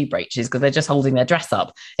 1 or 2 brooches because they're just holding their dress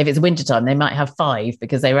up. If it's wintertime, they might have 5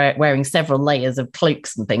 because they're wearing several layers of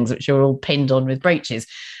cloaks and things, which are all pinned on with brooches.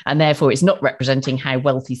 And therefore, it's not representing how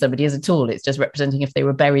wealthy somebody is at all. It's just representing if they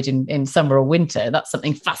were buried in summer or winter. That's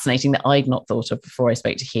something fascinating that I'd not thought of before I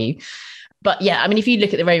spoke to Hugh. But yeah, I mean, if you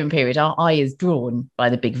look at the Roman period, our eye is drawn by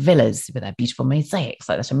the big villas with their beautiful mosaics,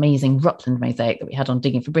 like that amazing Rutland mosaic that we had on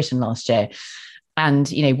Digging for Britain last year.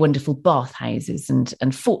 And, you know, wonderful bathhouses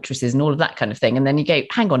and fortresses and all of that kind of thing. And then you go,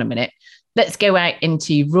 hang on a minute, let's go out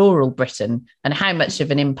into rural Britain and how much of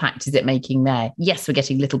an impact is it making there? Yes, we're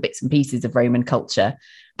getting little bits and pieces of Roman culture,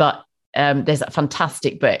 but there's that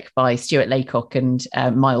fantastic book by Stuart Laycock and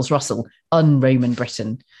Miles Russell, Un-Roman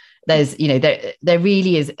Britain. There's, you know, there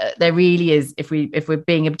really is, if we're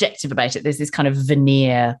being objective about it, there's this kind of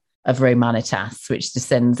veneer of Romanitas, which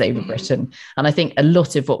descends over Britain. And I think a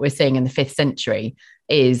lot of what we're seeing in the 5th century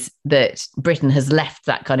is that Britain has left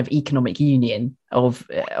that kind of economic union of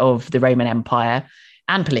the Roman Empire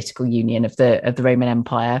and political union of the Roman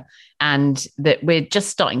Empire, and that we're just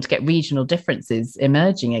starting to get regional differences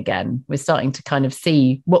emerging again. We're starting to kind of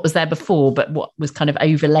see what was there before, but what was kind of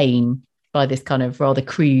overlain by this kind of rather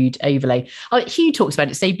crude overlay. Hugh talks about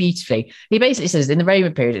it so beautifully. He basically says in the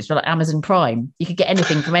Roman period, it's like Amazon Prime. You could get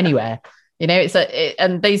anything from anywhere. You know, so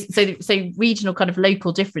regional kind of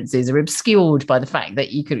local differences are obscured by the fact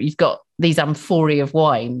that you've got these amphorae of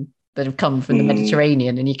wine that have come from the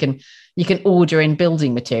Mediterranean, and you can order in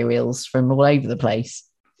building materials from all over the place.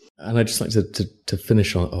 And I'd just like to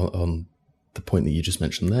finish on the point that you just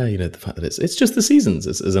mentioned there. You know, the fact that it's just the seasons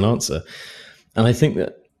as an answer, and I think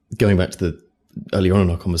that. Going back to the earlier on in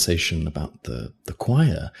our conversation about the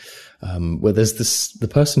choir, where there's the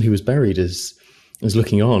person who was buried is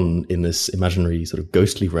looking on in this imaginary sort of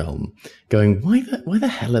ghostly realm, going, why the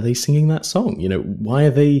hell are they singing that song? You know, why are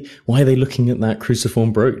they looking at that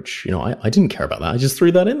cruciform brooch? You know, I didn't care about that. I just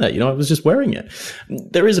threw that in there. You know, I was just wearing it.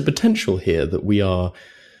 There is a potential here that we are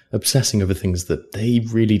obsessing over things that they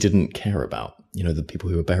really didn't care about. You know, the people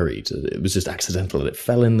who were buried, it was just accidental that it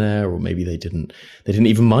fell in there, or maybe they didn't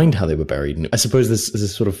even mind how they were buried. And I suppose there's a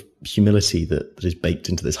sort of humility that is baked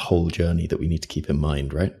into this whole journey that we need to keep in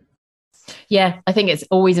mind, right? Yeah, I think it's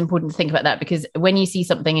always important to think about that, because when you see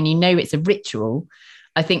something and you know it's a ritual,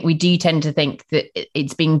 I think we do tend to think that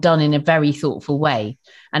it's being done in a very thoughtful way.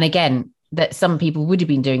 And again, that some people would have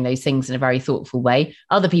been doing those things in a very thoughtful way.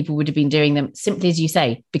 Other people would have been doing them simply, as you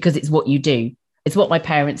say, because it's what you do. It's what my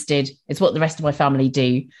parents did. It's what the rest of my family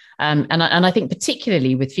do. And I think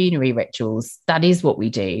particularly with funerary rituals, that is what we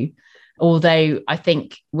do. Although I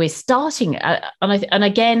think we're starting, and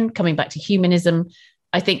again, coming back to humanism,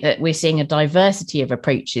 I think that we're seeing a diversity of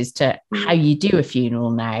approaches to how you do a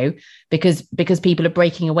funeral now, because people are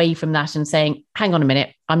breaking away from that and saying, hang on a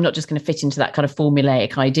minute, I'm not just going to fit into that kind of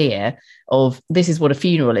formulaic idea of this is what a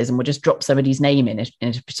funeral is, and we'll just drop somebody's name in at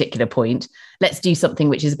a particular point. Let's do something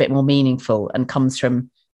which is a bit more meaningful and comes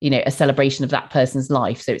from, you know, a celebration of that person's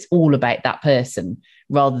life. So it's all about that person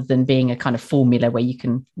rather than being a kind of formula where you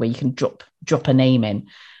can drop a name in.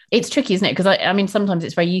 It's tricky, isn't it? Because I mean, sometimes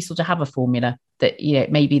it's very useful to have a formula that, you know,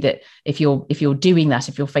 maybe that if you're doing that,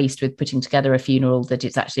 if you're faced with putting together a funeral, that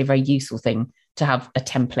it's actually a very useful thing to have a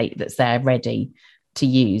template that's there ready to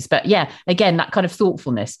use. But yeah, again, that kind of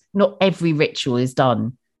thoughtfulness. Not every ritual is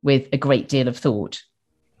done with a great deal of thought.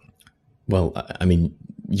 Well, I mean,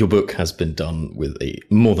 your book has been done with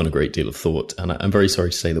more than a great deal of thought, and I'm very sorry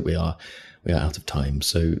to say that we are out of time.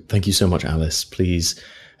 So thank you so much, Alice. Please,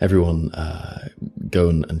 everyone, go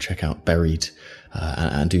and check out Buried,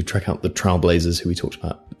 and do check out the Trailblazers, who we talked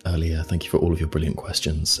about earlier. Thank you for all of your brilliant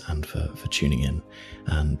questions and for tuning in.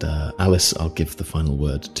 And Alice, I'll give the final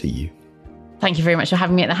word to you. Thank you very much for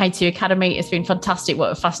having me at the How To Academy. It's been fantastic.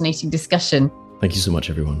 What a fascinating discussion. Thank you so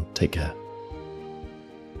much, everyone. Take care.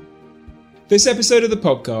 This episode of the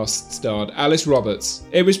podcast starred Alice Roberts.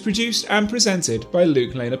 It was produced and presented by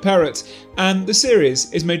Luke Lehner-Parrott, and the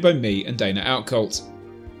series is made by me and Dana Outcolt.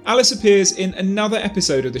 Alice appears in another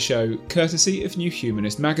episode of the show, courtesy of New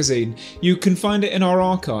Humanist magazine. You can find it in our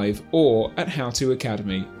archive or at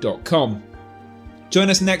howtoacademy.com. Join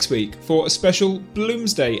us next week for a special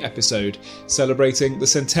Bloomsday episode celebrating the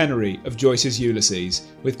centenary of Joyce's Ulysses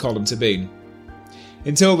with Colin Tabine.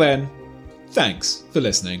 Until then, thanks for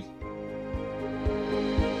listening.